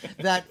it?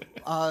 That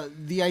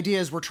the idea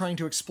is we're trying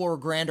to explore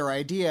grander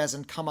ideas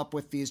and come up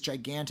with these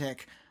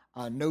gigantic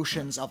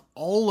notions of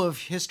all of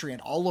history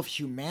and all of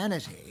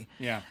humanity.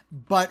 Yeah.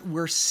 But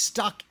we're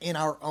stuck in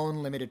our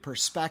own limited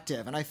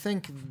perspective. And I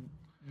think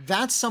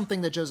that's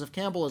something that Joseph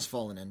Campbell has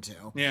fallen into.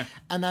 Yeah.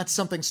 And that's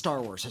something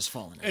Star Wars has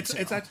fallen into.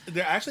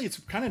 It's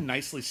kind of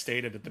nicely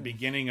stated at the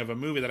beginning of a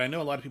movie that I know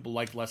a lot of people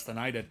liked less than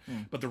I did,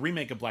 but the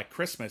remake of Black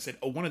Christmas,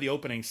 one of the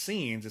opening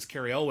scenes is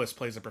Cary Elwes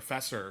plays a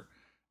professor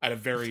at a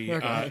very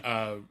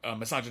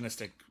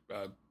misogynistic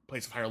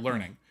place of higher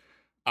learning.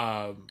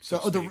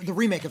 The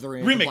remake of the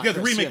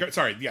remake.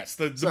 Sorry, yes,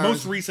 the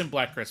most recent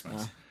Black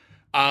Christmas.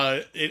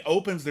 It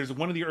opens. There's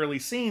one of the early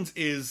scenes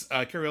is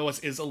Cary Elwes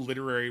is a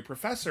literary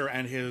professor,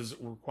 and his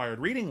required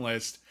reading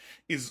list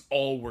is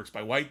all works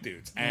by white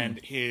dudes, and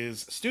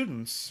his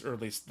students, or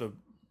at least the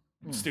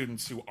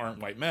students who aren't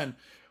white men,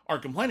 are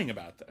complaining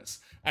about this,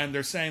 and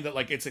they're saying that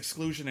like it's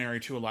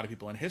exclusionary to a lot of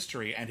people in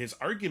history. And his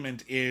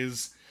argument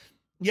is,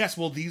 yes,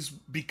 well,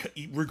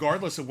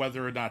 regardless of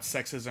whether or not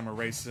sexism or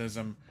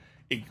racism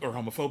or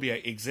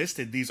homophobia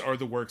existed, these are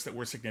the works that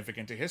were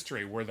significant to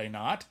history, were they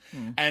not?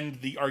 And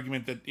the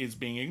argument that is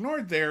being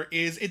ignored there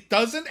is it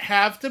doesn't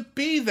have to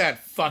be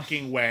that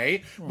fucking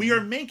way. We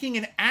are making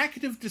an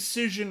active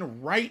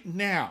decision right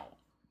now.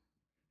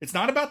 It's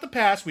not about the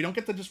past. We don't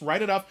get to just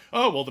write it off.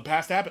 Oh, well, the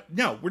past happened.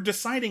 No, we're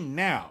deciding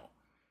now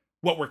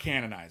what we're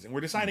canonizing.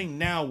 We're deciding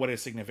now what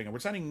is significant. We're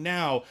deciding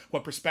now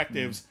what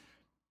perspectives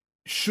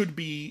should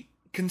be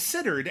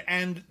considered.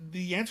 And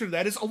the answer to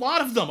that is a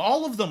lot of them.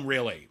 All of them,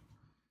 really.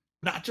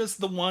 Not just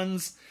the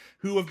ones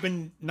who have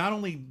been not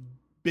only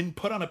been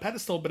put on a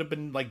pedestal, but have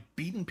been like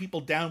beating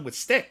people down with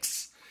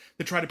sticks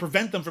to try to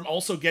prevent them from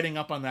also getting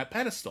up on that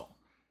pedestal.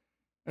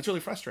 That's really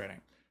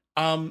frustrating.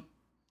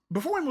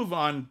 Before we move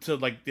on to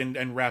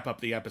and wrap up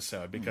the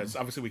episode, because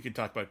obviously we could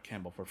talk about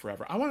Campbell for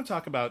forever, I want to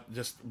talk about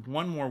just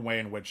one more way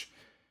in which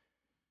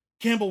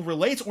Campbell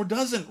relates or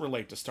doesn't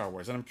relate to Star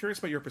Wars. And I'm curious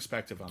about your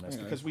perspective on this,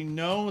 because we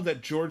know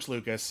that George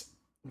Lucas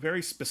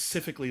very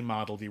specifically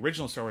modeled the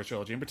original Star Wars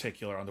trilogy, in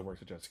particular, on the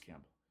works of Joseph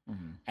Campbell.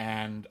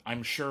 And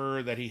I'm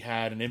sure that he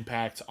had an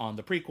impact on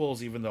the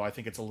prequels, even though I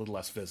think it's a little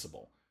less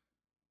visible.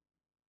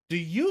 Do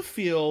you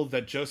feel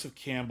that Joseph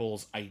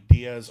Campbell's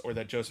ideas, or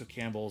that Joseph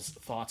Campbell's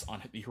thoughts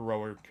on the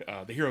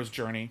hero's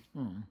journey,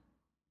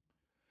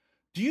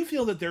 do you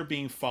feel that they're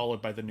being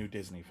followed by the new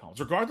Disney films,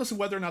 regardless of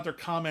whether or not they're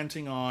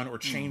commenting on or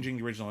changing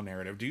the original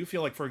narrative? Do you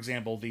feel like, for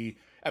example, the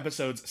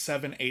episodes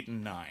 7, 8,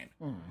 and 9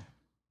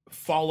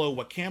 follow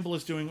what Campbell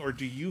is doing, or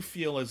do you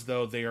feel as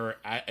though they are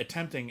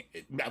attempting,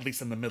 at least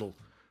in the middle,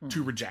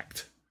 to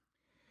reject?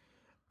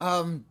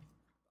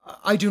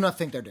 I do not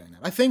think they're doing that.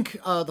 I think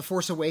The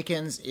Force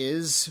Awakens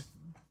is,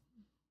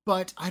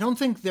 but I don't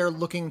think they're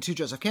looking to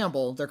Joseph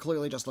Campbell. They're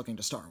clearly just looking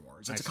to Star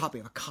Wars. It's a copy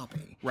of a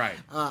copy. Right.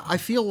 I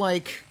feel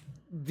like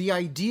the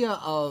idea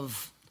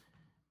of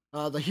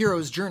the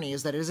hero's journey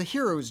is that it is a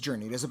hero's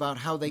journey. It is about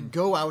how they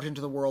go out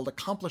into the world,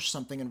 accomplish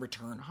something, and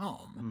return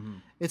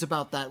home. It's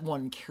about that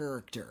one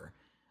character.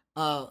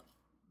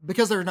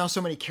 Because there are now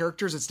so many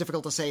characters, it's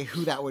difficult to say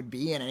who that would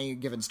be in any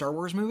given Star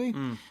Wars movie.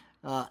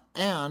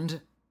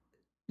 And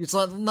it's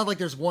not like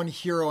there's one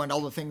hero and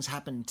all the things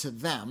happen to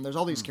them. There's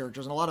all these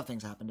characters and a lot of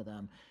things happen to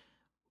them.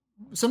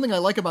 Something I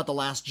like about The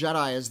Last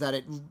Jedi is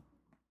that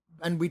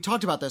and we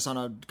talked about this on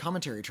a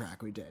commentary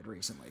track we did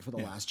recently for The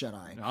Last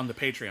Jedi. On the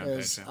Patreon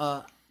page.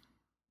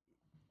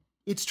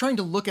 It's trying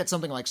to look at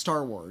something like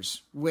Star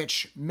Wars,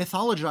 which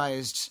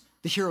mythologized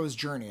the hero's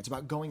journey. It's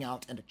about going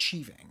out and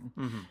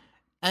achieving.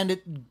 And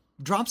it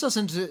drops us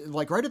into,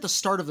 like, right at the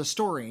start of the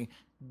story,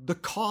 the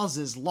cause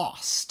is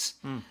lost.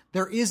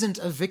 There isn't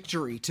a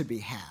victory to be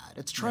had.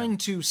 It's trying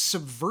to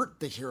subvert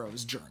the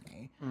hero's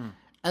journey.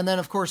 And then,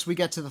 of course, we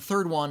get to the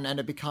third one, and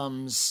it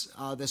becomes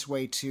this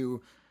way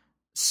to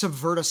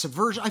subvert a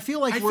subversion. I feel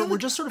like we're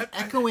just sort of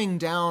echoing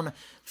down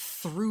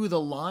through the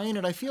line,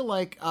 and I feel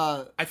like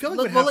let's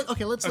look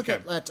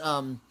at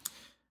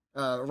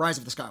Rise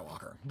of the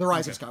Skywalker. The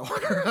Rise of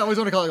Skywalker. I always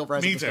want to call it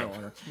Rise of the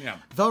Skywalker. Yeah.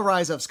 The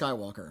Rise of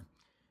Skywalker.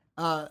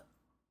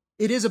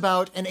 It is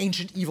about an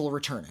ancient evil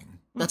returning.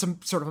 That's a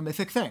sort of a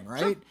mythic thing, right?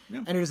 Sure.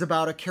 Yeah. And it is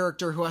about a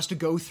character who has to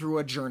go through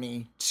a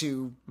journey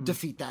to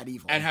defeat that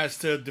evil. And has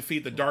to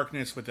defeat the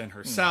darkness within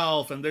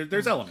herself, and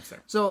there's elements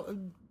there. So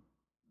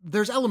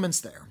there's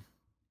elements there.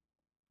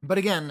 But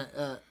again,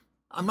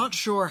 I'm not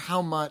sure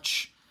how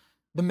much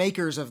the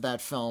makers of that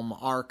film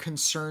are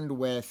concerned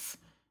with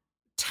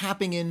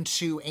tapping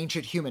into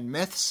ancient human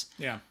myths.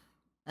 Yeah.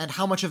 And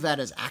how much of that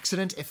is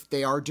accident, if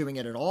they are doing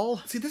it at all?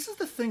 See, this is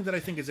the thing that I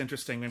think is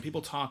interesting when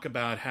people talk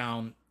about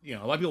how, a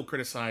lot of people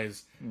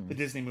criticize the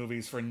Disney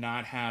movies for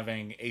not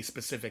having a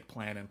specific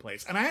plan in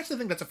place. And I actually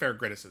think that's a fair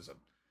criticism.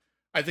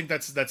 I think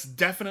that's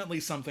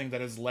definitely something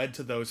that has led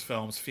to those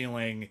films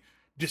feeling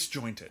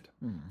disjointed.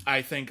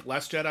 I think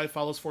Last Jedi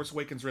follows Force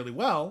Awakens really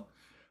well,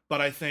 but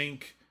I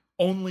think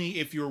only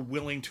if you're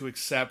willing to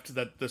accept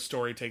that the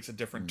story takes a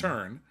different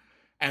turn.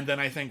 And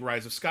then I think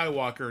Rise of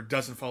Skywalker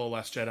doesn't follow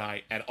Last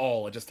Jedi at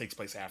all. It just takes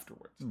place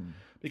afterwards.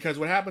 Because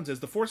what happens is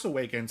The Force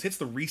Awakens hits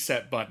the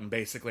reset button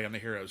basically on the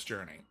hero's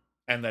journey.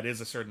 And that is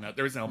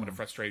there is an element of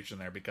frustration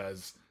there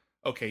because,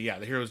 okay, yeah,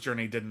 the hero's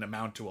journey didn't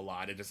amount to a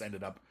lot. It just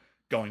ended up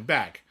going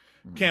back.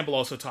 Campbell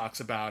also talks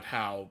about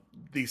how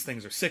these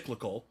things are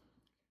cyclical.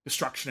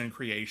 Destruction and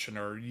creation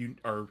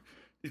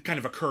it kind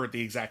of occur at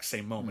the exact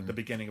same moment. The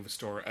beginning of a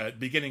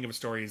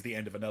story is the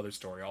end of another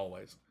story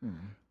always.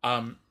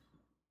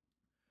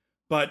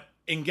 But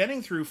in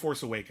getting through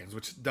Force Awakens,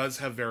 which does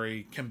have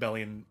very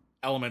Campbellian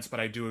elements, but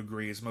I do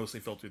agree is mostly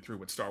filtered through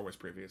what Star Wars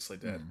previously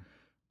did.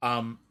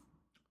 I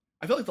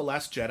feel like The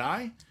Last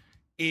Jedi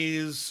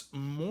is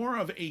more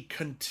of a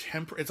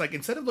contemporary... It's like,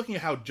 instead of looking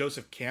at how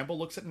Joseph Campbell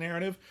looks at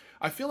narrative,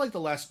 I feel like The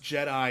Last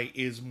Jedi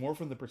is more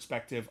from the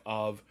perspective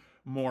of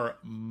more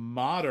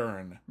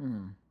modern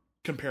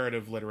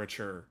comparative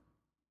literature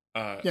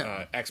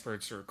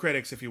experts or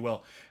critics, if you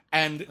will.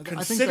 And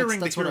considering I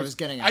think that's what I was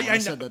getting at. I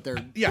said that their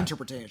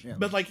interpretation. Yeah.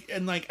 But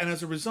and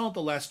as a result,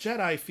 The Last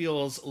Jedi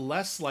feels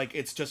less like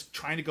it's just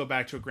trying to go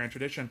back to a grand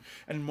tradition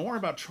and more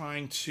about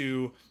trying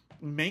to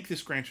make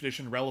this grand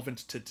tradition relevant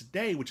to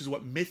today, which is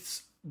what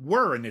myths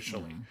were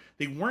initially.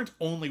 They weren't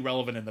only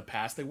relevant in the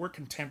past, they were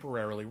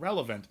contemporarily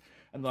relevant.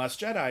 And The Last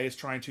Jedi is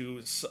trying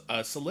to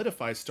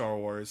solidify Star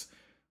Wars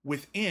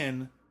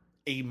within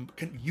a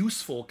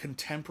useful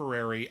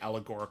contemporary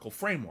allegorical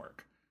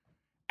framework.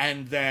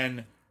 And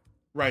then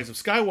Rise of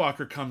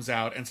Skywalker comes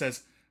out and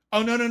says,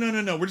 oh, no,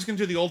 we're just going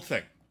to do the old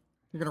thing.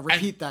 You're going to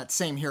repeat that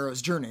same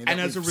hero's journey. And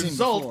as a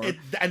result,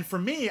 and for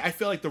me, I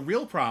feel like the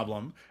real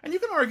problem, and you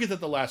can argue that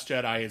The Last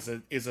Jedi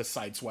is a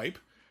sideswipe,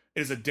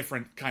 it is a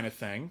different kind of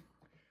thing,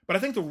 but I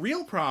think the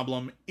real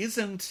problem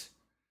isn't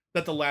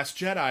that The Last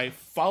Jedi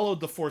followed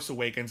The Force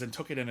Awakens and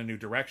took it in a new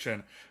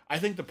direction. I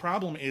think the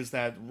problem is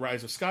that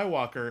Rise of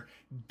Skywalker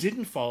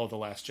didn't follow The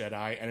Last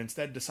Jedi and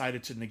instead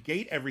decided to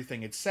negate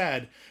everything it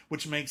said,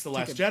 which makes The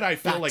Last Jedi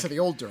feel like... to the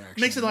old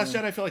direction. Makes The Last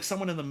Jedi feel like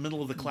someone in the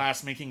middle of the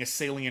class making a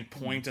salient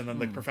point and then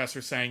the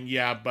professor saying,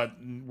 yeah, but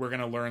we're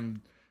going to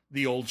learn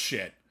the old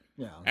shit.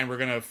 Yeah. And we're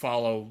going to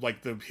follow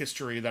like the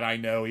history that I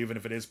know, even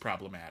if it is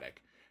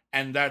problematic.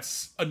 And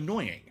that's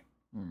annoying.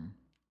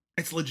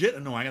 It's legit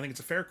annoying. I think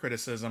it's a fair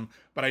criticism,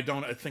 but I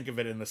don't think of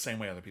it in the same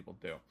way other people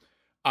do.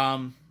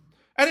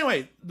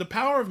 Anyway, The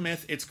Power of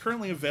Myth, it's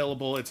currently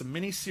available. It's a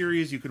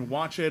mini-series. You can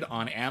watch it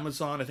on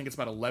Amazon. I think it's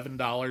about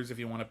 $11 if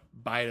you want to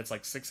buy it. It's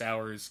like 6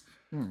 hours.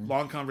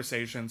 Long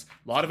conversations.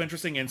 A lot of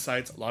interesting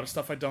insights. A lot of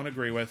stuff I don't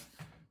agree with,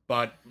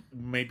 but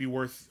may be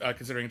worth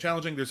considering and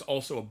challenging. There's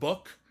also a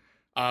book,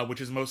 which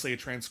is mostly a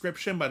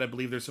transcription, but I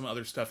believe there's some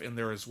other stuff in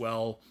there as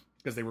well,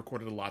 because they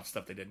recorded a lot of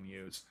stuff they didn't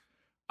use.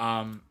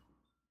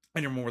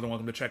 And you're more than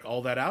welcome to check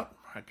all that out.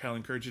 I kindly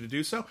encourage you to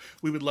do so.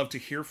 We would love to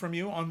hear from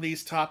you on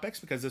these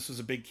topics because this was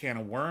a big can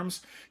of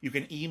worms. You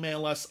can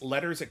email us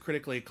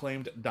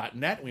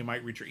letters@criticallyacclaimed.net. We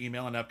might read your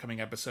email in an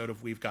upcoming episode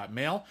of We've Got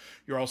Mail.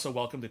 You're also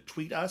welcome to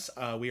tweet us.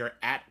 We are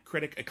at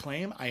Critic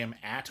Acclaim. I am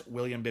at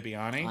William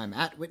Bibiani. I'm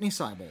at Whitney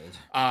Seibold.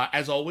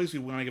 As always, we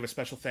want to give a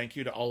special thank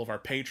you to all of our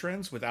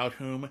patrons, without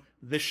whom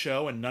this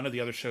show and none of the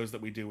other shows that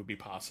we do would be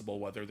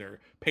possible, whether they're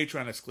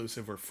Patreon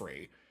exclusive or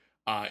free.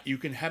 You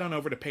can head on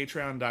over to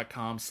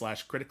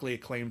patreon.com/critically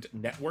acclaimed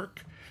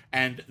network,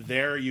 and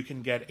there you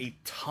can get a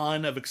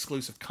ton of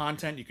exclusive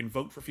content. You can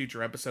vote for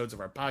future episodes of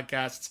our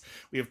podcasts.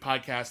 We have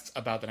podcasts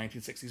about the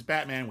 1960s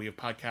Batman. We have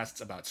podcasts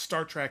about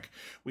Star Trek.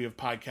 We have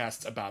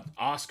podcasts about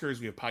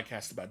Oscars. We have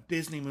podcasts about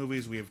Disney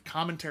movies. We have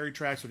commentary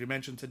tracks, which we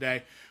mentioned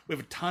today. We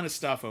have a ton of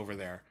stuff over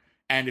there.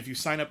 And if you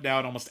sign up now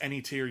at almost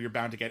any tier, you're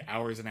bound to get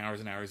hours and hours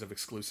and hours of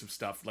exclusive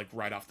stuff, like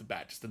right off the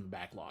bat, just in the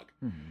backlog.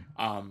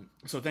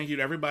 So thank you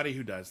to everybody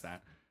who does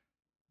that.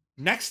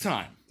 Next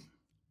time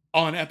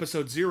on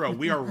episode 0,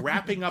 we are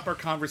wrapping up our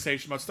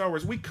conversation about Star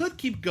Wars. We could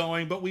keep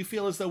going, but we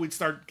feel as though we'd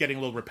start getting a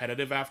little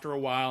repetitive after a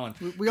while, and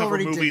we cover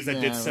already movies that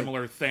did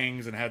similar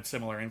things and had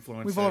similar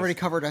influences. We've already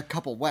covered a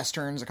couple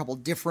westerns, a couple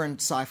different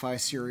sci-fi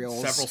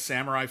serials, several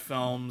samurai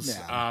films.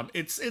 Yeah.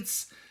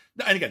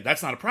 And again,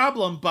 that's not a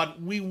problem,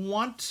 but we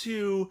want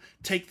to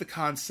take the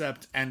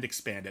concept and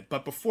expand it.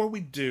 But before we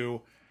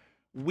do,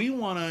 we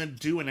want to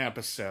do an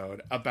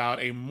episode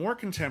about a more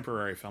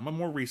contemporary film, a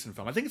more recent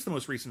film. I think it's the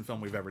most recent film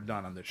we've ever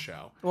done on this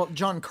show. Well,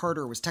 John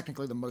Carter was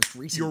technically the most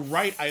recent You're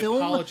right,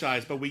 film, I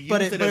apologize, but we used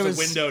it as a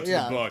window to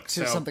the book.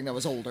 To something that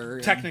was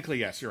older. Technically,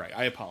 yes, you're right.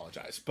 I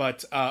apologize.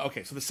 But,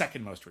 okay, so the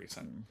second most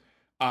recent.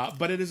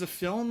 But it is a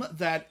film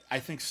that I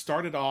think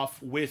started off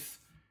with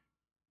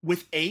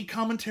a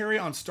commentary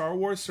on Star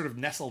Wars sort of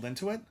nestled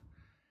into it,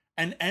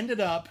 and ended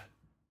up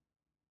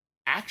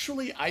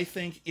actually, I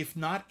think, if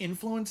not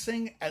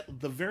influencing, at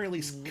the very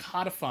least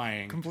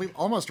codifying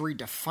Almost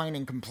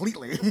redefining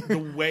completely.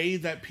 the way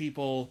that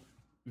people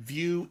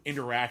view,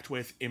 interact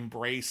with,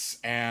 embrace,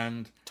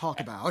 and Talk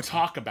about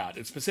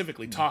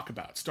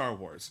Star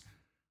Wars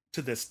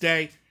to this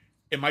day.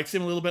 It might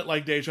seem a little bit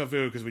like deja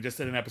vu because we just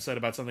did an episode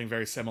about something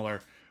very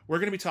similar. We're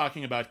going to be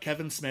talking about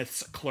Kevin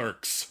Smith's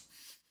Clerks.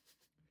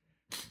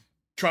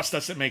 Trust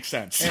us, it makes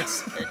sense.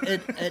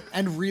 It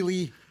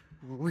really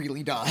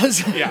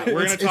does. Yeah,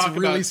 we're going to talk about... It's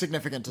really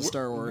significant to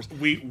Star Wars.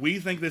 We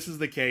think this is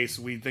the case.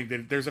 We think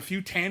that there's a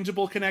few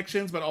tangible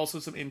connections, but also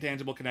some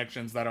intangible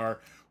connections that are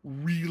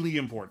really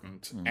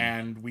important.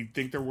 And we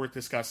think they're worth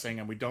discussing,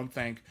 and we don't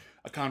think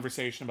a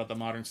conversation about the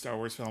modern Star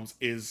Wars films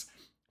is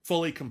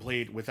fully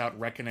complete without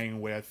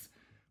reckoning with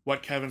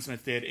what Kevin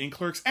Smith did in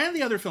Clerks and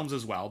the other films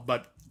as well,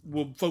 but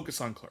we'll focus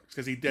on Clerks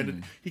because he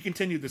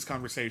continued this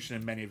conversation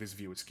in many of his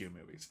View Askew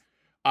movies.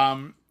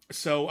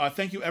 So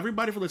thank you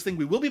everybody for listening.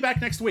 We will be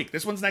back next week.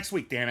 This one's next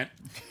week, damn it.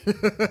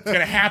 It's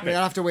gonna happen.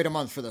 We'll have to wait a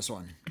month for this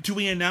one. Do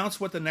we announce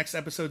what the next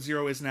episode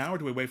 0 is now, or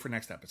do we wait for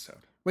next episode?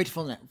 Wait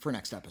for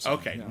next episode.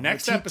 Okay,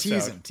 next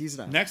episode. Tease it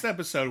out. Next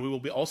episode, we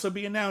will also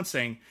be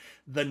announcing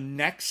the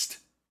next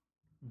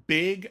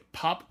big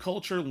pop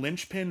culture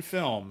linchpin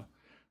film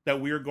that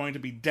we are going to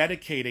be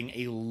dedicating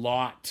a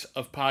lot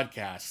of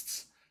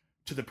podcasts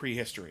to the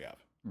prehistory of.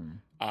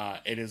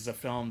 It is a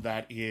film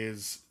that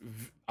is,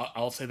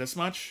 I'll say this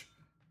much,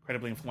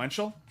 incredibly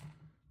influential,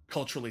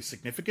 culturally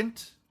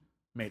significant,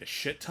 made a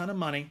shit ton of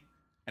money,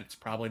 and it's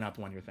probably not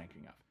the one you're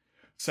thinking of.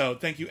 So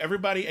thank you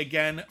everybody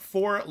again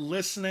for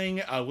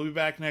listening. We'll be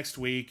back next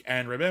week.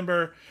 And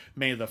remember,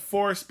 may the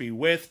Force be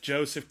with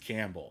Joseph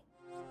Campbell.